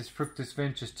benedictus fructus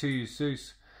ventris tui,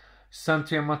 Iesus.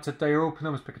 Sancta Mater Dei, ora pro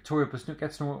nobis peccatoribus, nunc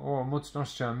et in hora mortis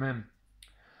nostrae. Amen.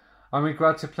 Ami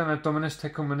gratia plena Dominus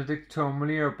tecum benedictum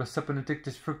mulierum per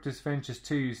benedictus fructus ventris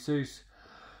tui, Iesus.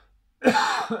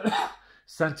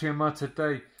 Sancta Mater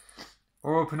Dei,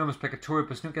 ora pro nobis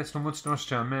peccatoribus, nunc et in hora mortis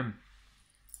nostrae. Amen.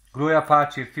 Gloria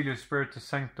Patri, Filio, Spiritus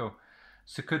Sancto,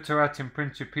 sicut erat in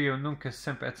principio, nunc et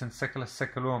semper et in saecula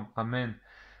saeculorum. Amen.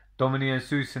 Domini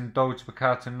Iesus, indulge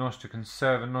peccata nostra,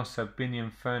 conserva nos ab bini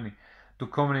inferni,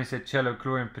 duc homines et cielo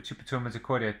gloria in principitur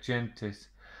misericordia gentes.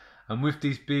 And with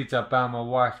these beads I bow my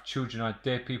wife, children, our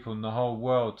dear people, and the whole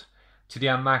world, to the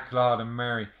Immaculate Heart of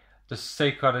Mary, the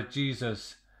Sacred Heart of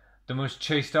Jesus, the most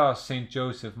chaste heart of Saint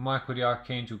Joseph, Michael the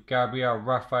Archangel, Gabriel,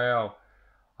 Raphael,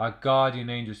 our guardian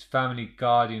angels, family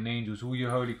guardian angels, all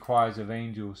your holy choirs of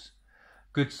angels,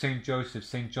 good Saint Joseph,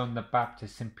 Saint John the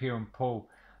Baptist, Saint Peter and Paul,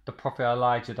 the prophet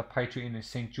Elijah, the patriarch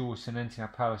Saint George, Saint Anthony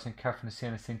of Padua, Saint Catherine of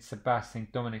Siena, Saint Sebastian,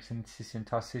 Saint Dominic, Saint Sissi and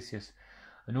Tarcisius,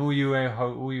 and all you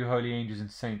holy angels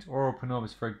and saints, ora pro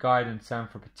nobis, for guidance and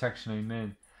for protection.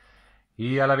 Amen.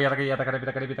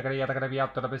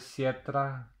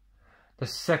 The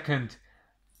second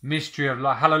mystery of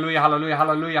life. Hallelujah, hallelujah,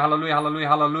 hallelujah, hallelujah, hallelujah,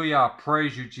 hallelujah.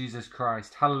 Praise you, Jesus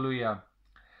Christ. Hallelujah.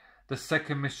 The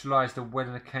second mystery lies the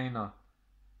wedding of Cana.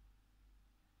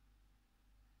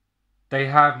 They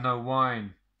have no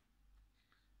wine.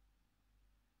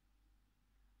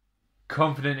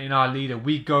 Confident in our leader,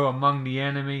 we go among the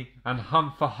enemy and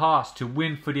hunt for hearts to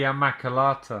win for the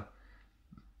Immaculata.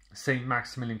 Saint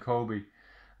Maximilian Kolbe,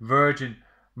 Virgin,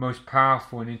 most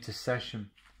powerful in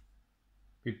intercession.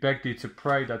 We beg thee to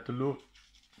pray that the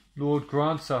Lord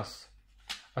grants us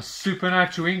a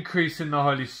supernatural increase in the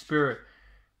Holy Spirit,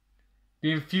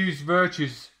 the infused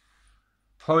virtues,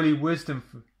 holy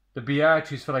wisdom, the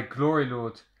beatitudes for thy glory,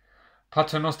 Lord.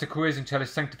 Pater noster quis in celi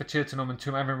sanctificetur nomen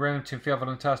tuum, ave regnum tuum, fiat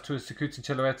voluntas tua, sicut in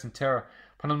cielo et in terra.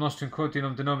 Panem nostrum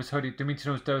quotidianum de nobis hodie, dimitte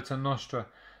nos debita nostra,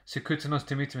 sicut nos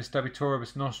dimittimus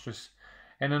debitoribus nostris,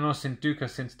 et ne nos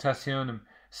inducas in tentationem,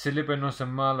 sed libera nos a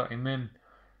malo. Amen.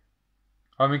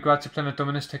 Ave gratia plena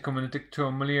Dominus tecum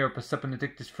benedictum mulierum per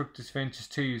benedictus fructus ventris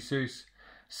tui, Iesus.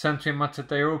 Sancta Mater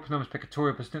Dei, ora pro nobis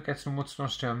peccatoribus, nunc et in hora mortis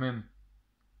nostrae. Amen.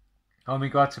 Ave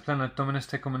gratia plena Dominus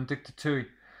tecum benedicta tui,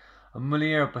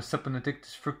 mulierum per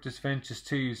benedictus fructus ventris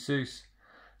tui, Iesus.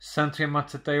 Sancta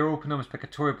Mater Dei, ora pro nobis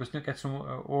peccatoribus, nunc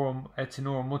et in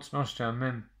hora mortis nostrae.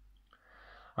 Amen.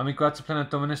 Ave gratia plena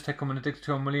Dominus tecum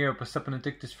benedictum mulierum per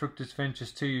benedictus fructus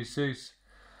ventris tui, Iesus.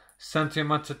 Sancta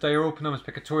Mater Dei, ora pro nobis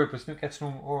peccatoribus, nunc et in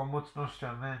hora mortis nostrae.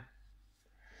 Amen.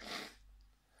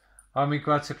 Ave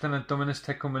gratia plena Dominus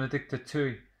tecum benedicta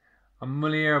tui,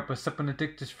 mulierum per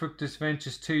benedictus fructus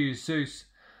ventris tui, Iesus.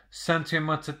 Sancta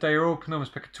Mater Dei, ora pro nobis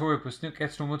peccatoribus, nunc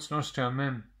et in hora mortis nostrae.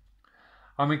 Amen.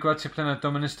 Ave gratia plena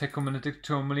Dominus tecum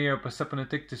benedictum mulierum per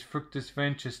benedictus fructus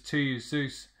ventris tui,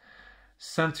 Iesus.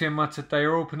 Sancta Mater Dei,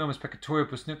 ora pro nobis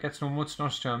peccatoribus, nunc et in hora mortis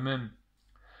nostrae. Amen.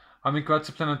 Ave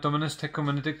gratia plena Dominus tecum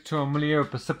benedictum mulierum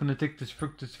per benedictus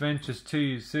fructus ventris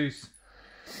tui, Iesus.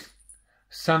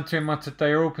 Sancta Mater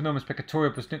Dei, ora pro nobis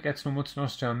peccatoribus, nunc et in hora mortis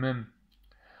nostrae. Amen.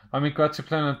 Ave gratia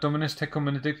plena Dominus tecum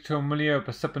benedictum mulierum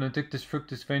per benedictus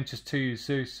fructus ventris tui,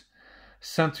 Iesus.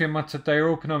 Sancta Mater Dei,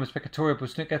 ora pro nobis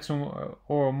peccatoribus, nunc et in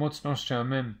hora mortis nostrae.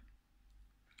 Amen.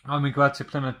 Ave gratia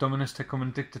plena Dominus tecum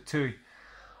benedicta tui,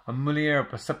 mulierum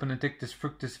per benedictus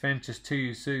fructus ventris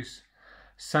tui, Iesus.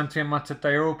 Sancta Mater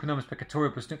Dei, ora pro nobis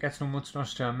peccatoribus, nunc et in hora mortis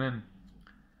nostrae. Amen.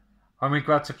 Ave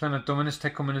gratia plena Dominus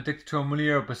tecum benedictum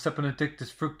mulierum per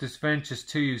benedictus fructus ventris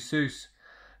tui, Iesus.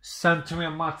 Sancta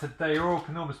Mater Dei, ora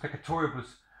pro nobis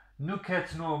peccatoribus, nunc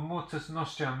et in hora mortis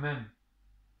nostrae. Amen.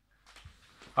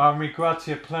 Ave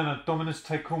gratia plena Dominus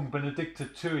tecum benedicta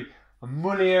tui,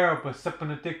 mulierum per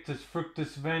benedictus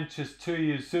fructus ventris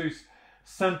tui, Iesus.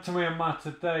 Sancta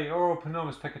Mater Dei, ora pro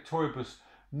nobis peccatoribus,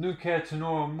 nunc et in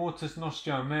hora mortis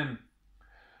nostrae. Amen.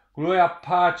 Gloria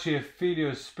Patri,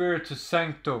 Filio, Spiritus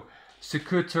Sancto,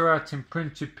 sicut erat in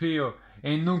principio,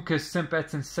 et nunc et semper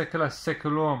et in saecula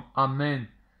saeculorum. Amen.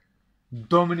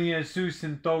 Domini Iesus,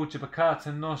 indulge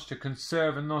peccata nostra,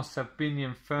 conserva nos ab bini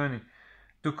inferni,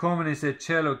 duc homines et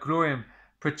cielo gloriam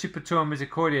praecipitur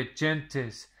misericordia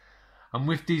gentes. And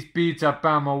with these beads I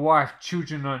bow my wife,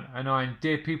 children, and our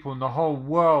dear people in the whole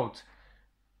world,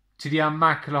 to the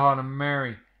Immaculate Heart of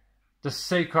Mary, the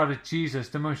Sacred Heart of Jesus,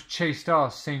 the most chaste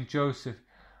heart, Saint Joseph,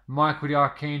 Michael the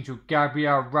Archangel,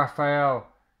 Gabriel, Raphael,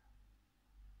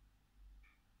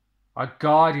 our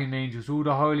guardian angels, all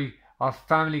the holy, our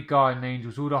family guardian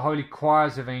angels, all the holy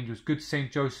choirs of angels, good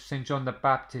Saint Joseph, Saint John the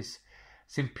Baptist,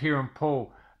 Saint Peter and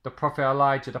Paul, the prophet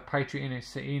Elijah, the patriarch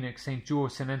Saint Enoch, Saint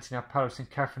George, Saint Anthony of Padua, Saint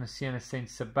Catherine of Siena, Saint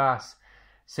Sebastian,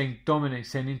 Saint Dominic,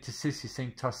 Saint Intercisius,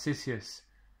 Saint Tarcisius,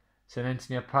 Saint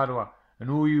Anthony of Padua, and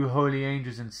all you holy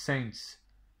angels and saints,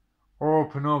 all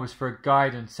open us for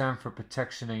guidance and for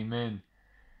protection. Amen.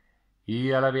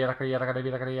 The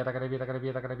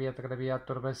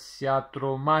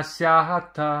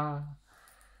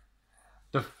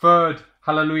third,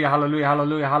 hallelujah, hallelujah,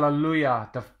 hallelujah, hallelujah.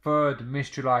 The third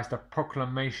mystery lies the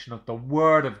proclamation of the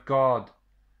Word of God.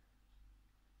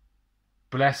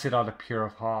 Blessed are the pure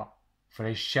of heart, for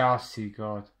they shall see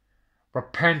God.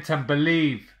 Repent and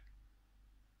believe.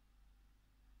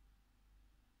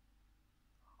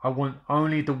 I want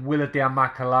only the will of the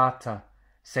Immaculata,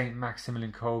 Saint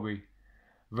Maximilian Kolbe,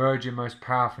 Virgin most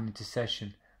powerful in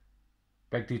intercession.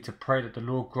 Beg thee to pray that the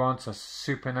Lord grants us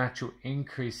supernatural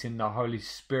increase in the Holy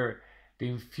Spirit, the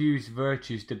infused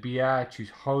virtues, the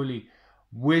beatitudes, holy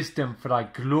wisdom for thy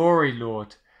glory,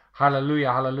 Lord.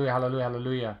 Hallelujah, hallelujah, hallelujah,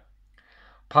 hallelujah.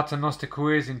 Pater noster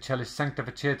qui es in celis,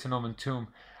 sanctificetur nomen tuum,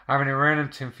 avene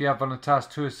regnum tuum, fiat voluntas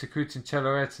tua, sicut in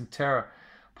cielo et in terra.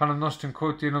 Panem nostrum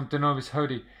quotidianum de nobis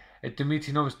hodie, et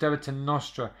dimiti nobis debita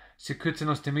nostra, sicut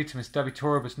nos dimitimus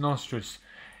debitoribus nostris,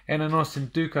 et non nos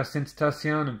inducas in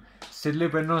tentationem, sed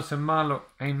libera nos in malo.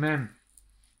 Amen.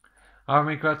 Ave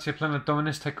me gratia plena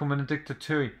Dominus tecum benedicta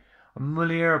tui,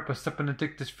 mulieribus et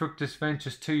benedictus fructus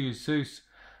ventris tui, Jesus.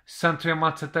 Sancta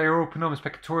Mater Dei, ora pro nobis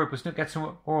peccatoribus, nunc et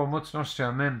ora mortis nostri.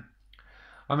 Amen.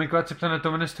 Ave me gratia plena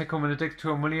Dominus tecum benedicta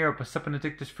tui, mulieribus et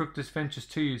benedictus fructus ventris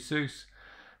tui, Jesus.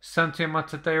 Sancta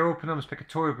Mater Dei, ora pro nobis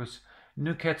peccatoribus,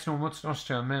 nunc et mortis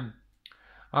nostri. Amen.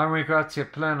 Ave me gratia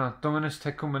plena Dominus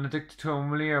tecum benedicta tua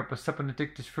mulieribus et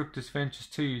benedictus fructus ventris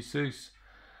tui, Jesus.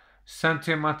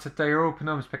 Sancta Mater Dei, ora pro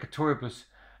nobis peccatoribus,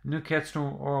 nunc et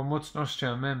ora mortis nostri.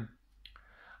 Amen.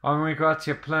 Ave me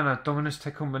gratia plena Dominus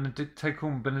tecum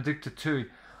benedicta tui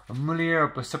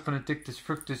mulieribus et benedictus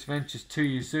fructus ventris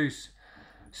tui, Jesus.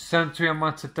 Sancta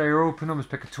Mater Dei, ora pro nobis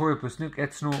peccatoribus, nunc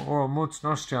et ora mortis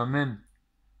nostri. Amen.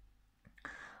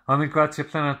 Ave me gratia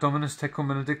plena Dominus tecum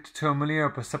benedicta tua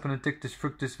mulieribus et benedictus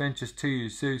fructus ventris tui,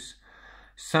 Jesus.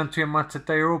 Sancta Mater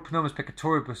Dei, ora pro nobis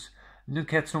peccatoribus,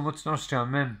 nunc et mortis nostri.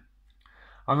 Amen.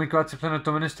 Ave me gratia plena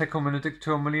Dominus tecum benedicta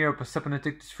tua mulieribus et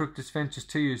benedictus fructus ventris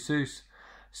tui, Jesus.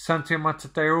 Sancta Mater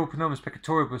Dei, ora pro nobis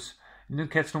peccatoribus,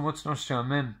 nunc et mortis nostri.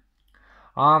 Amen.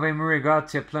 Ave Maria,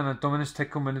 gratia plena Dominus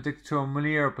tecum benedicta tua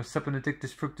mulieribus et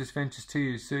benedictus fructus ventris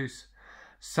tui, Jesus.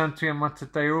 Sancta Mater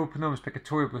Dei, ora pro nobis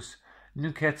peccatoribus,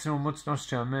 nunc et mortis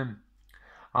nostri. Amen.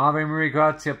 Ave Maria,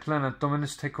 gratia plena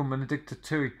Dominus tecum benedicta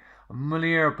tui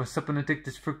mulieribus et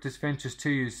benedictus fructus ventris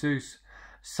tui, Jesus.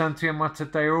 Sancta Mater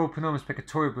Dei, ora pro nobis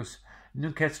peccatoribus,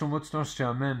 nunc et mortis nostri.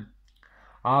 Amen.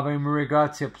 Ave Maria,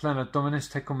 gratia plena Dominus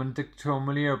tecum benedicta tua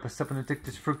mulieribus et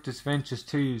benedictus fructus ventris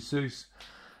tui, Jesus.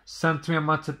 Sancta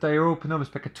Mater Dei, ora pro nobis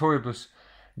peccatoribus,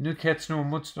 nunc et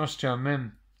mortis nostri.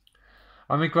 Amen.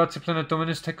 Ave gratia plena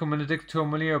Dominus tecum benedicta tua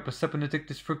mulieribus et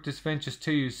benedictus fructus ventris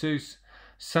tui, Jesus.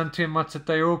 Sancta Mater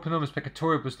Dei, ora pro nobis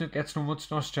peccatoribus, nunc et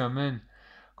mortis nostri. Amen.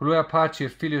 Gloria Patri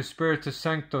et Filio Spiritus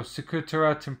Sancto, sicut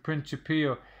erat in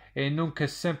principio, et nunc et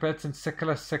semper et in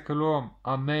saecula saeculorum.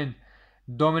 Amen.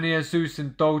 Domine Jesus,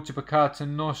 indulge peccata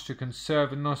nostri,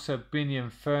 conserva nos ab bini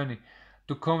inferni,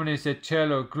 duc homines et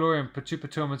cielo, gloria and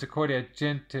principatur misericordia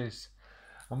gentes.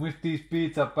 And with these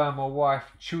beads I bound my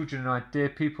wife, children, and our dear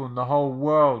people in the whole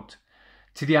world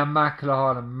to the Immaculate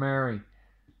Heart of Mary,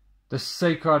 the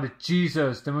Sacred Heart of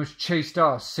Jesus, the most chaste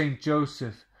heart, Saint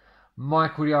Joseph,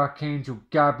 Michael the Archangel,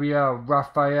 Gabriel,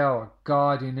 Raphael,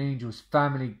 guardian angels,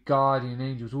 family guardian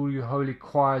angels, all you holy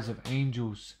choirs of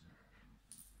angels.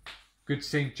 Good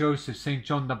Saint Joseph, Saint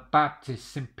John the Baptist,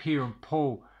 Saint Peter and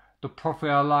Paul, the prophet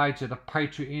Elijah, the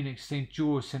patriarch Enoch, Saint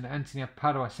George, Saint Anthony of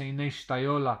Padua, Saint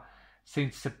Ignatius,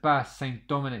 Saint Sebastian, Saint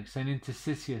Dominic, Saint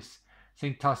Intercisius,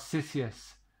 Saint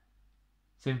Tarcisius,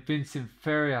 Saint Vincent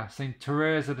Ferrier, Saint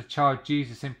Teresa the Child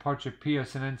Jesus, Saint Padre Pio,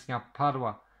 Saint Anthony of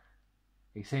Padua,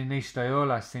 Saint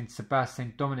Ignatius, Saint Sebastian,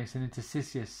 Saint Dominic, Saint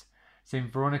Intercisius,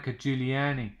 Saint Veronica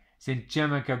Giuliani, Saint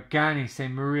Gemma Gargani,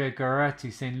 Saint Maria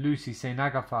Goretti, Saint Lucy, Saint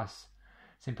Agathas,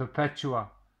 Saint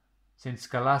Perpetua, Saint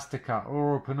Scholastica,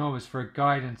 ora pro nobis for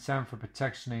guidance and for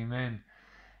protection. Amen.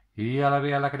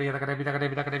 Hallelujah, hallelujah, hallelujah,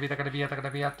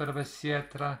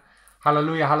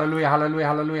 hallelujah,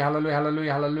 hallelujah, hallelujah,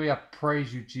 hallelujah, hallelujah.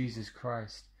 Praise you, Jesus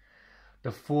Christ.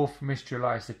 The fourth mystery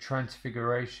lies the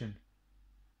Transfiguration.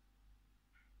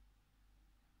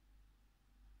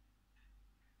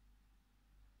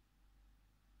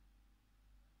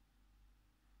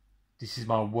 This is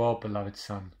my well-beloved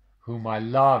Son, whom I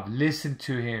love. Listen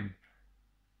to him.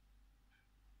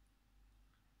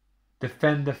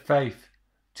 Defend the faith,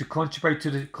 to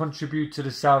contribute to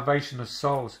the salvation of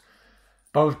souls,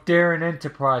 both daring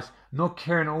enterprise, not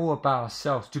caring all about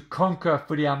ourselves, to conquer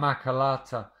for the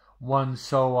Immaculata, one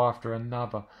soul after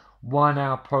another, one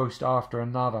outpost after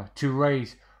another, to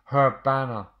raise her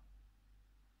banner.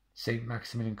 Saint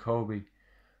Maximilian Kolbe,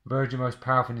 Virgin most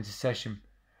powerful intercession,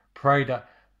 pray that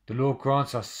the Lord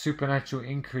grants us supernatural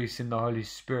increase in the Holy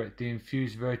Spirit, the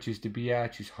infused virtues, the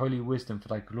beatitudes, holy wisdom for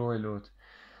thy glory, Lord.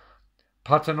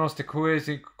 Pater noster, quis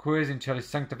in celis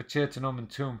sanctificetur nomen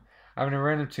tuum,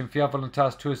 avenerenum tuum fiat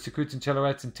voluntas tuas, sicut in cielo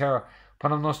et in terra,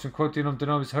 panem nostrum quotidianum de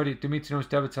nobis hodie, dimitte nos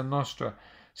debita nostra,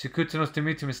 sicut nos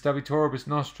dimittimus debitoribus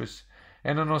nostris,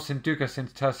 et non nos inducas in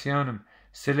tentationem,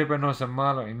 se libera nos a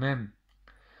malo. Amen.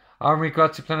 Armi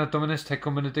gratia plena Dominus,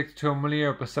 tecum benedicta tua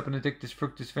mulieribus, et benedictus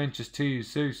fructus ventris tui,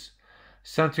 Iesus.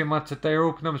 Sancta Mater Dei,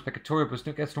 ora pro nobis peccatoribus,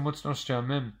 nunc et mortis nostri.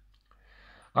 Amen.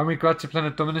 Armi gratia plena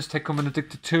Dominus, tecum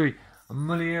benedicta tui,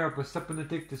 mulieribus, et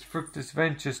benedictus fructus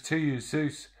ventris tui,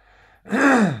 Iesus.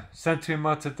 Sancta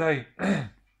Mater Dei,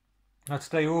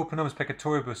 ora pro nobis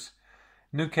peccatoribus,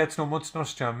 nunc et mortis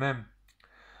nostri. Amen.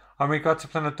 Armi gratia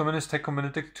plena Dominus, tecum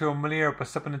benedicta tua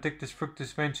mulieribus, et benedictus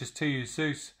fructus ventris tui,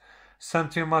 Iesus.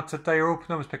 Sancta Mater Dei, ora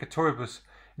pro nobis peccatoribus,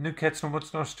 nunc et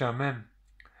mortis nostri. Amen.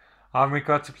 Armi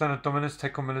gratia plena Dominus,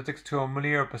 tecum benedicta tua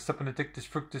mulieribus, et benedictus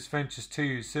fructus ventris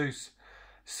tui, Iesus.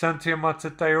 Sancta Mater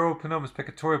Dei, ora pro nobis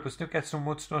peccatoribus, nunc et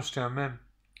mortis nostri. Amen.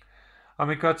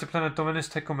 Armi gratia plena Dominus,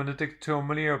 tecum benedicta tua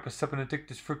mulieribus, et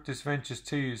benedictus fructus ventris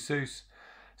tui, Iesus.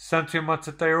 Sancta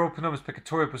Mater Dei, ora pro nobis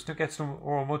peccatoribus, nunc et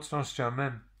mortis nostri.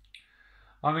 Amen.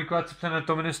 Armi gratia plena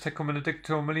Dominus, tecum benedicta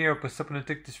tua mulieribus, et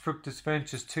benedictus fructus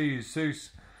ventris tui, Iesus.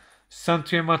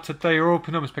 Sancta Mater Dei, ora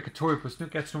pro nobis peccatoribus,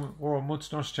 nunc et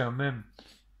mortis nostri. Amen.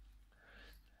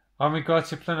 Armi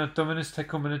gratia plena Dominus,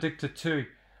 tecum benedicta tui,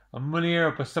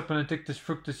 mulieribus, et benedictus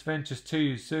fructus ventris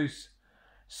tui, Iesus.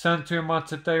 Sancta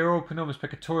Mater Dei, ora pro nobis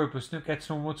peccatoribus, nunc et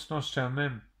mortis nostri.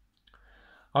 Amen.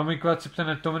 Armi gratia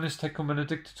plena Dominus, tecum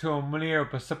benedicta tua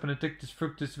mulieribus, et benedictus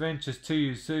fructus ventris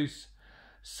tui, Iesus.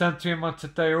 Sancta Mater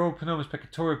Dei, ora pro nobis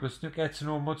peccatoribus, nunc et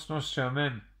mortis nostri.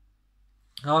 Amen.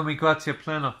 Armi gratia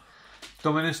plena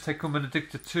Dominus, tecum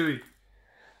benedicta tui,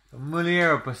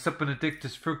 mulieribus, et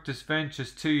benedictus fructus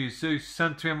ventris tui, Iesus.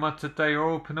 Sancta Mater Dei,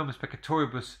 ora pro nobis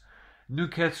peccatoribus,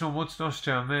 nunc et mortis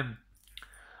nostri. Amen.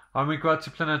 Armi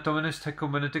gratia plena Dominus,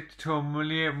 tecum benedicta tua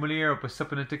mulieribus, et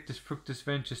benedictus fructus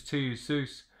ventris tui,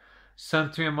 Iesus.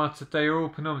 Sancta Mater Dei, ora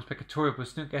pro nobis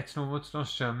peccatoribus, nunc et mortis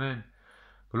nostri. Amen.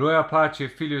 Gloria Patri,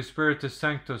 Filio, Spiritus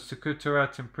Sanctus, sicut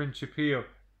erat in principio,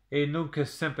 et nunc et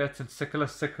semper et in saecula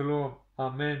saeculorum.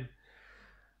 Amen.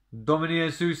 Domini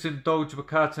Jesus, indulge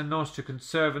peccata nostra,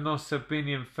 conserva nos a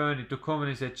bene inferni,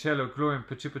 docominis et cielo, gloriam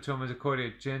principatum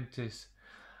misericordia gentis.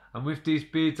 And with these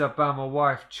beads I bow my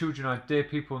wife, children, our dear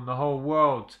people, and the whole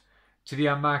world, to the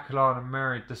Immaculata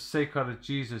Mary, the Sacred of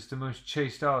Jesus, the most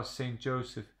chaste hour of Saint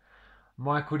Joseph,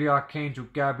 Michael the Archangel,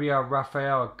 Gabriel,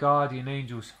 Raphael, guardian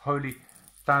angels, holy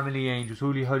family angels,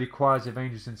 all the holy choirs of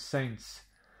angels and saints,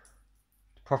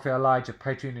 the Prophet Elijah,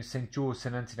 Patron St. George,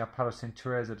 St. Anthony of Padua, St.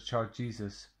 Teresa, the Child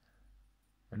Jesus,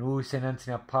 and all St.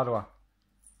 Anthony of Padua,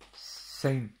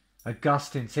 St.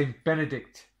 Augustine, St.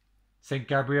 Benedict, St.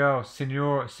 Gabriel,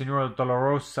 Signora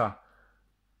Dolorosa,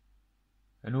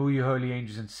 and all you holy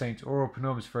angels and saints, ora pro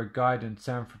nobis, for guidance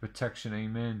and for protection.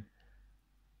 Amen.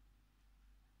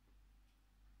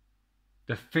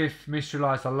 The fifth mystery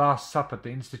lies the Last Supper, the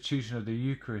institution of the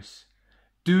Eucharist.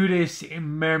 Do this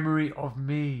in memory of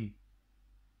me.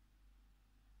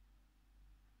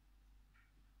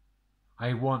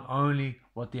 I want only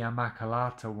what the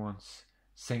Immaculata wants.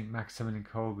 Saint Maximilian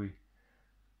Kolbe.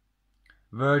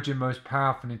 Virgin most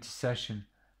powerful intercession,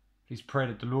 please pray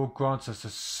that the Lord grants us a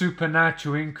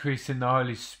supernatural increase in the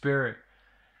Holy Spirit,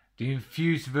 the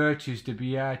infused virtues, the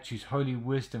beatitudes, holy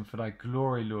wisdom for thy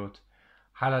glory, Lord.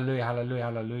 Hallelujah, hallelujah,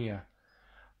 hallelujah.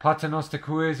 Pater noster,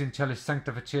 quis in celis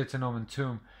sanctificetur nomen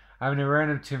tuum,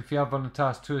 avenerenum tuum fiat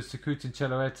voluntas tua, sicut in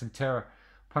cielo et in terra,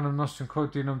 panem nostrum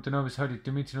quotidianum de nobis hodie,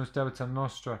 dimitte nos debita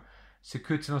nostra,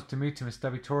 sicut nos dimittimus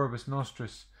debitoribus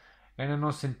nostris, et non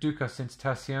nos inducas in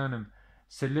tentationem,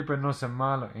 se libera nos a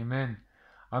malo. Amen.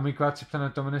 Armi gratia plena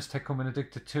Dominus, tecum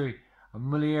benedicta tui,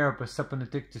 mulieribus, et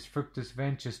benedictus fructus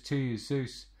ventris tui,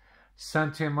 Iesus.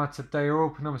 Sancta Mater Dei, ora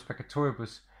pro nobis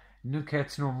peccatoribus, nunc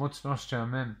et mortis nostri.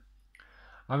 Amen.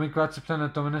 Armi gratia plena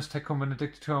Dominus, tecum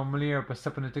benedicta tua mulieribus,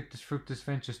 et benedictus fructus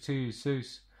ventris tui,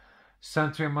 Iesus.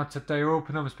 Sancta Mater Dei, ora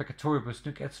pro nobis peccatoribus,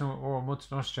 nunc et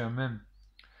mortis nostri. Amen.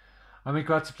 Ami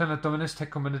gratia plena Dominus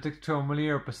tecum benedictum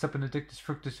mulieribus sub benedictus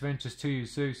fructus ventris tui,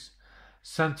 Iesus.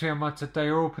 Sancta Mater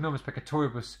Dei, ora pro nobis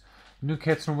peccatoribus, nunc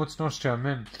et in mortis nostra.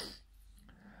 Amen.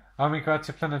 Ami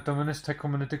gratia plena Dominus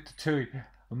tecum benedicta tui,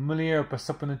 mulieribus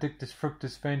sub benedictus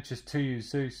fructus ventris tui,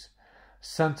 Iesus.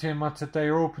 Sancta Mater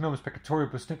Dei, ora pro nobis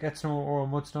peccatoribus, nunc et in hora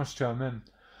mortis nostra. Amen.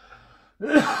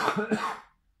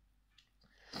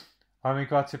 Ami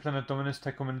gratia plena Dominus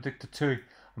tecum benedicta tui,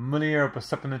 mulieribus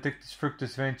sub benedictus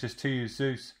fructus ventris tui,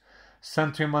 Iesus.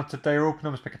 Sancta Mater Dei, ora pro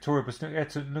nobis peccatoribus, nunc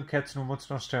et in hora mortis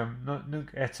nostra.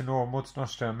 Nunc et in hora mortis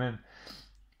nostra. Amen.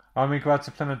 Ami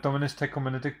gratia plena Dominus tecum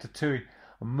benedicta tui,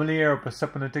 mulieribus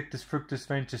sub benedictus fructus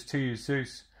ventris tui,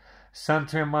 Iesus.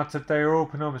 Sancta Mater Dei, ora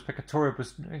pro nobis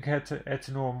peccatoribus, nunc et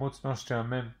in hora mortis nostra.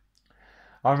 Amen.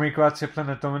 Ami gratia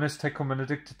plena Dominus tecum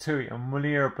benedicta tui,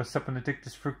 mulieribus sub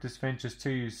benedictus fructus ventris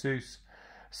tui, Iesus.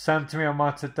 Sancta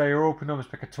Mater Dei, ora pro nobis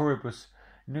peccatoribus,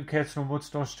 nunc et in hora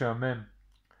mortis nostra. Amen.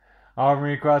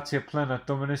 Ami gratia plena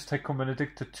Dominus tecum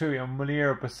benedicta tui,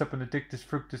 mulieribus sub benedictus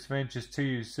fructus ventris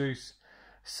tui, Iesus.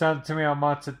 Sancta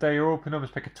Mater Dei, ora pro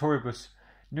nobis peccatoribus,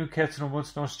 nunc et in hora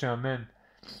mortis nostra. Amen.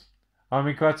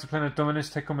 Ami gratia plena Dominus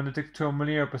tecum benedicta tui,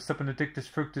 mulieribus sub benedictus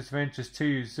fructus ventris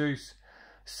tui, Iesus.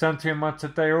 Sancta Mater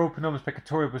Dei, ora pro nobis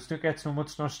peccatoribus, nunc et in hora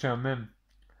mortis nostra. Amen.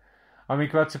 Ami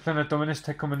gratia plena Dominus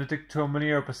tecum benedicta tui,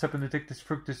 mulieribus sub benedictus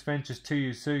fructus ventris tui,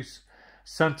 Iesus.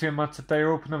 Sancta Mater Dei,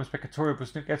 ora pro nobis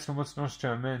peccatoribus, nunc et in hora mortis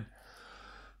nostra. Amen.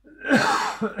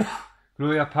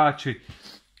 Gloria Patri,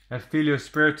 et Filio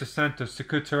Spiritus Sancto,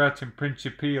 secutor et in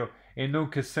principio, et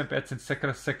nunc et semper et in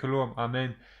saecula saeculorum.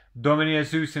 Amen. Domini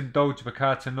Jesus indulge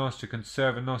peccata nostra,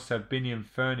 conserva nos ad bini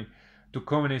inferni,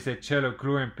 ducomines et cielo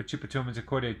gloriam percipitum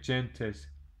misericordia gentes.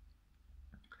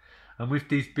 And with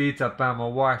these beads I bow my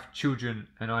wife, children,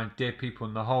 and I dear people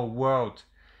in the whole world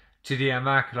to the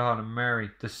Immaculate Heart of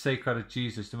Mary, the Sacred Heart of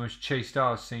Jesus, the most chaste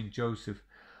heart of Saint Joseph,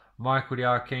 Michael the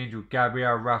Archangel,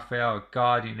 Gabriel, Raphael,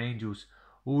 guardian angels,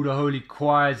 all the holy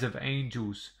choirs of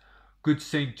angels, good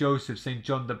Saint Joseph, Saint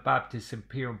John the Baptist, Saint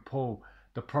Peter and Paul,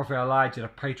 the prophet Elijah, the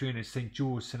patriarch Saint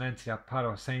George, Saint Anthony of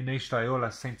Padua, Saint Ignatius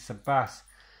Loyola, Saint Sabas,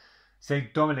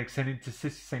 Saint Dominic, Saint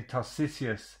Intercessor, Saint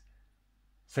Tarcisius,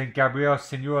 Saint Gabriel,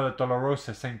 Signora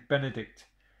Dolorosa, Saint Benedict,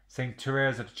 Saint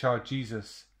Teresa, the Child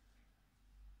Jesus,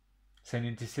 Saint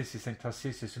Intercessor, Saint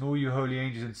Tarcisius, and all you holy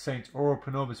angels and saints, ora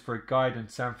pro nobis for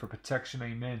guidance and for protection.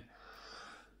 Amen.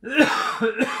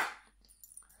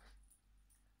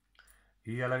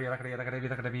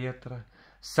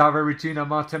 Salve Regina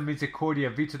Mater Misericordia,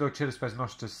 vita dulceris spes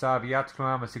nostra, salve, at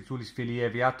clamamus exulis filii,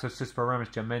 viatus suspiramus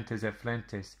gementes et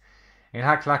flentes, in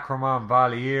hac lacrimam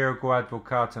vale ergo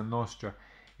advocata nostra,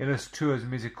 illus tuas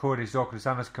misericordias oculis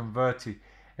annus converti,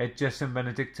 et gessum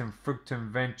benedictum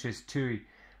fructum ventris tui,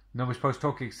 nobis post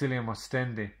hoc exilium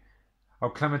ostende. O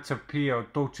clemens of Pio,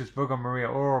 dulcis Virgo Maria,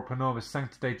 ora pro nobis,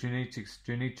 sancta Dei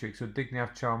genitrix, o digni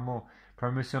charmo,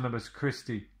 per missionibus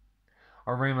Christi.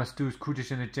 Oremus Deus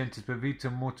crucis innocentes per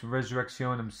vitam mortem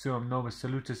resurrectionem suam nobis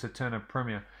salutis aeterna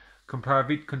premia,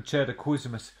 comparavit conceda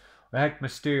causimus, o hac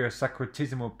mysterio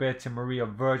sacratisimo Beata Maria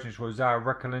Virginis Rosaria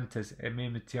recolentes et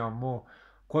memitiamur,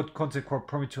 quod consequor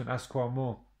promitunt asquo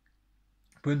amor.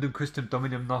 Bundum Christum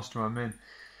Dominum nostrum. Amen.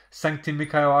 Sancti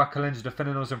Michael Arcangelo,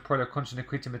 defende nos in prole contra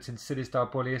nequitum et insidiis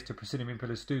diaboli est presidium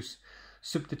impellus Deus,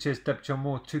 subdices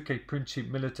deptiamur tuque princip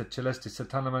milita celestis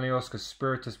satanam maleoscus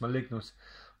spiritus malignus,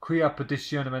 quia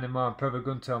perditionem animam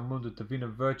pervegunta al mundo divina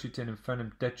virtute in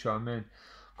infernum detro. Amen.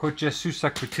 Quod Jesus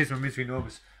sacratismo miseri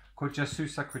nobis, quod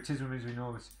Jesus sacratismo miseri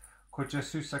nobis, quod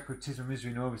Jesus sacratismo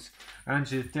miseri nobis,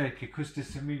 Angela Dei, que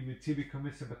custis in me tibi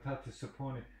commissa batata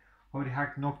suppone, hodie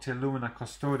hac nocte lumina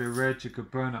custodia regia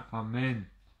guberna. Amen.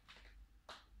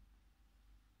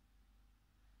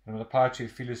 In the Patri,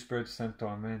 Filio, Spiritus Sancto.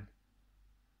 Amen.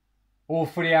 O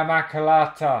for the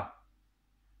Immaculata,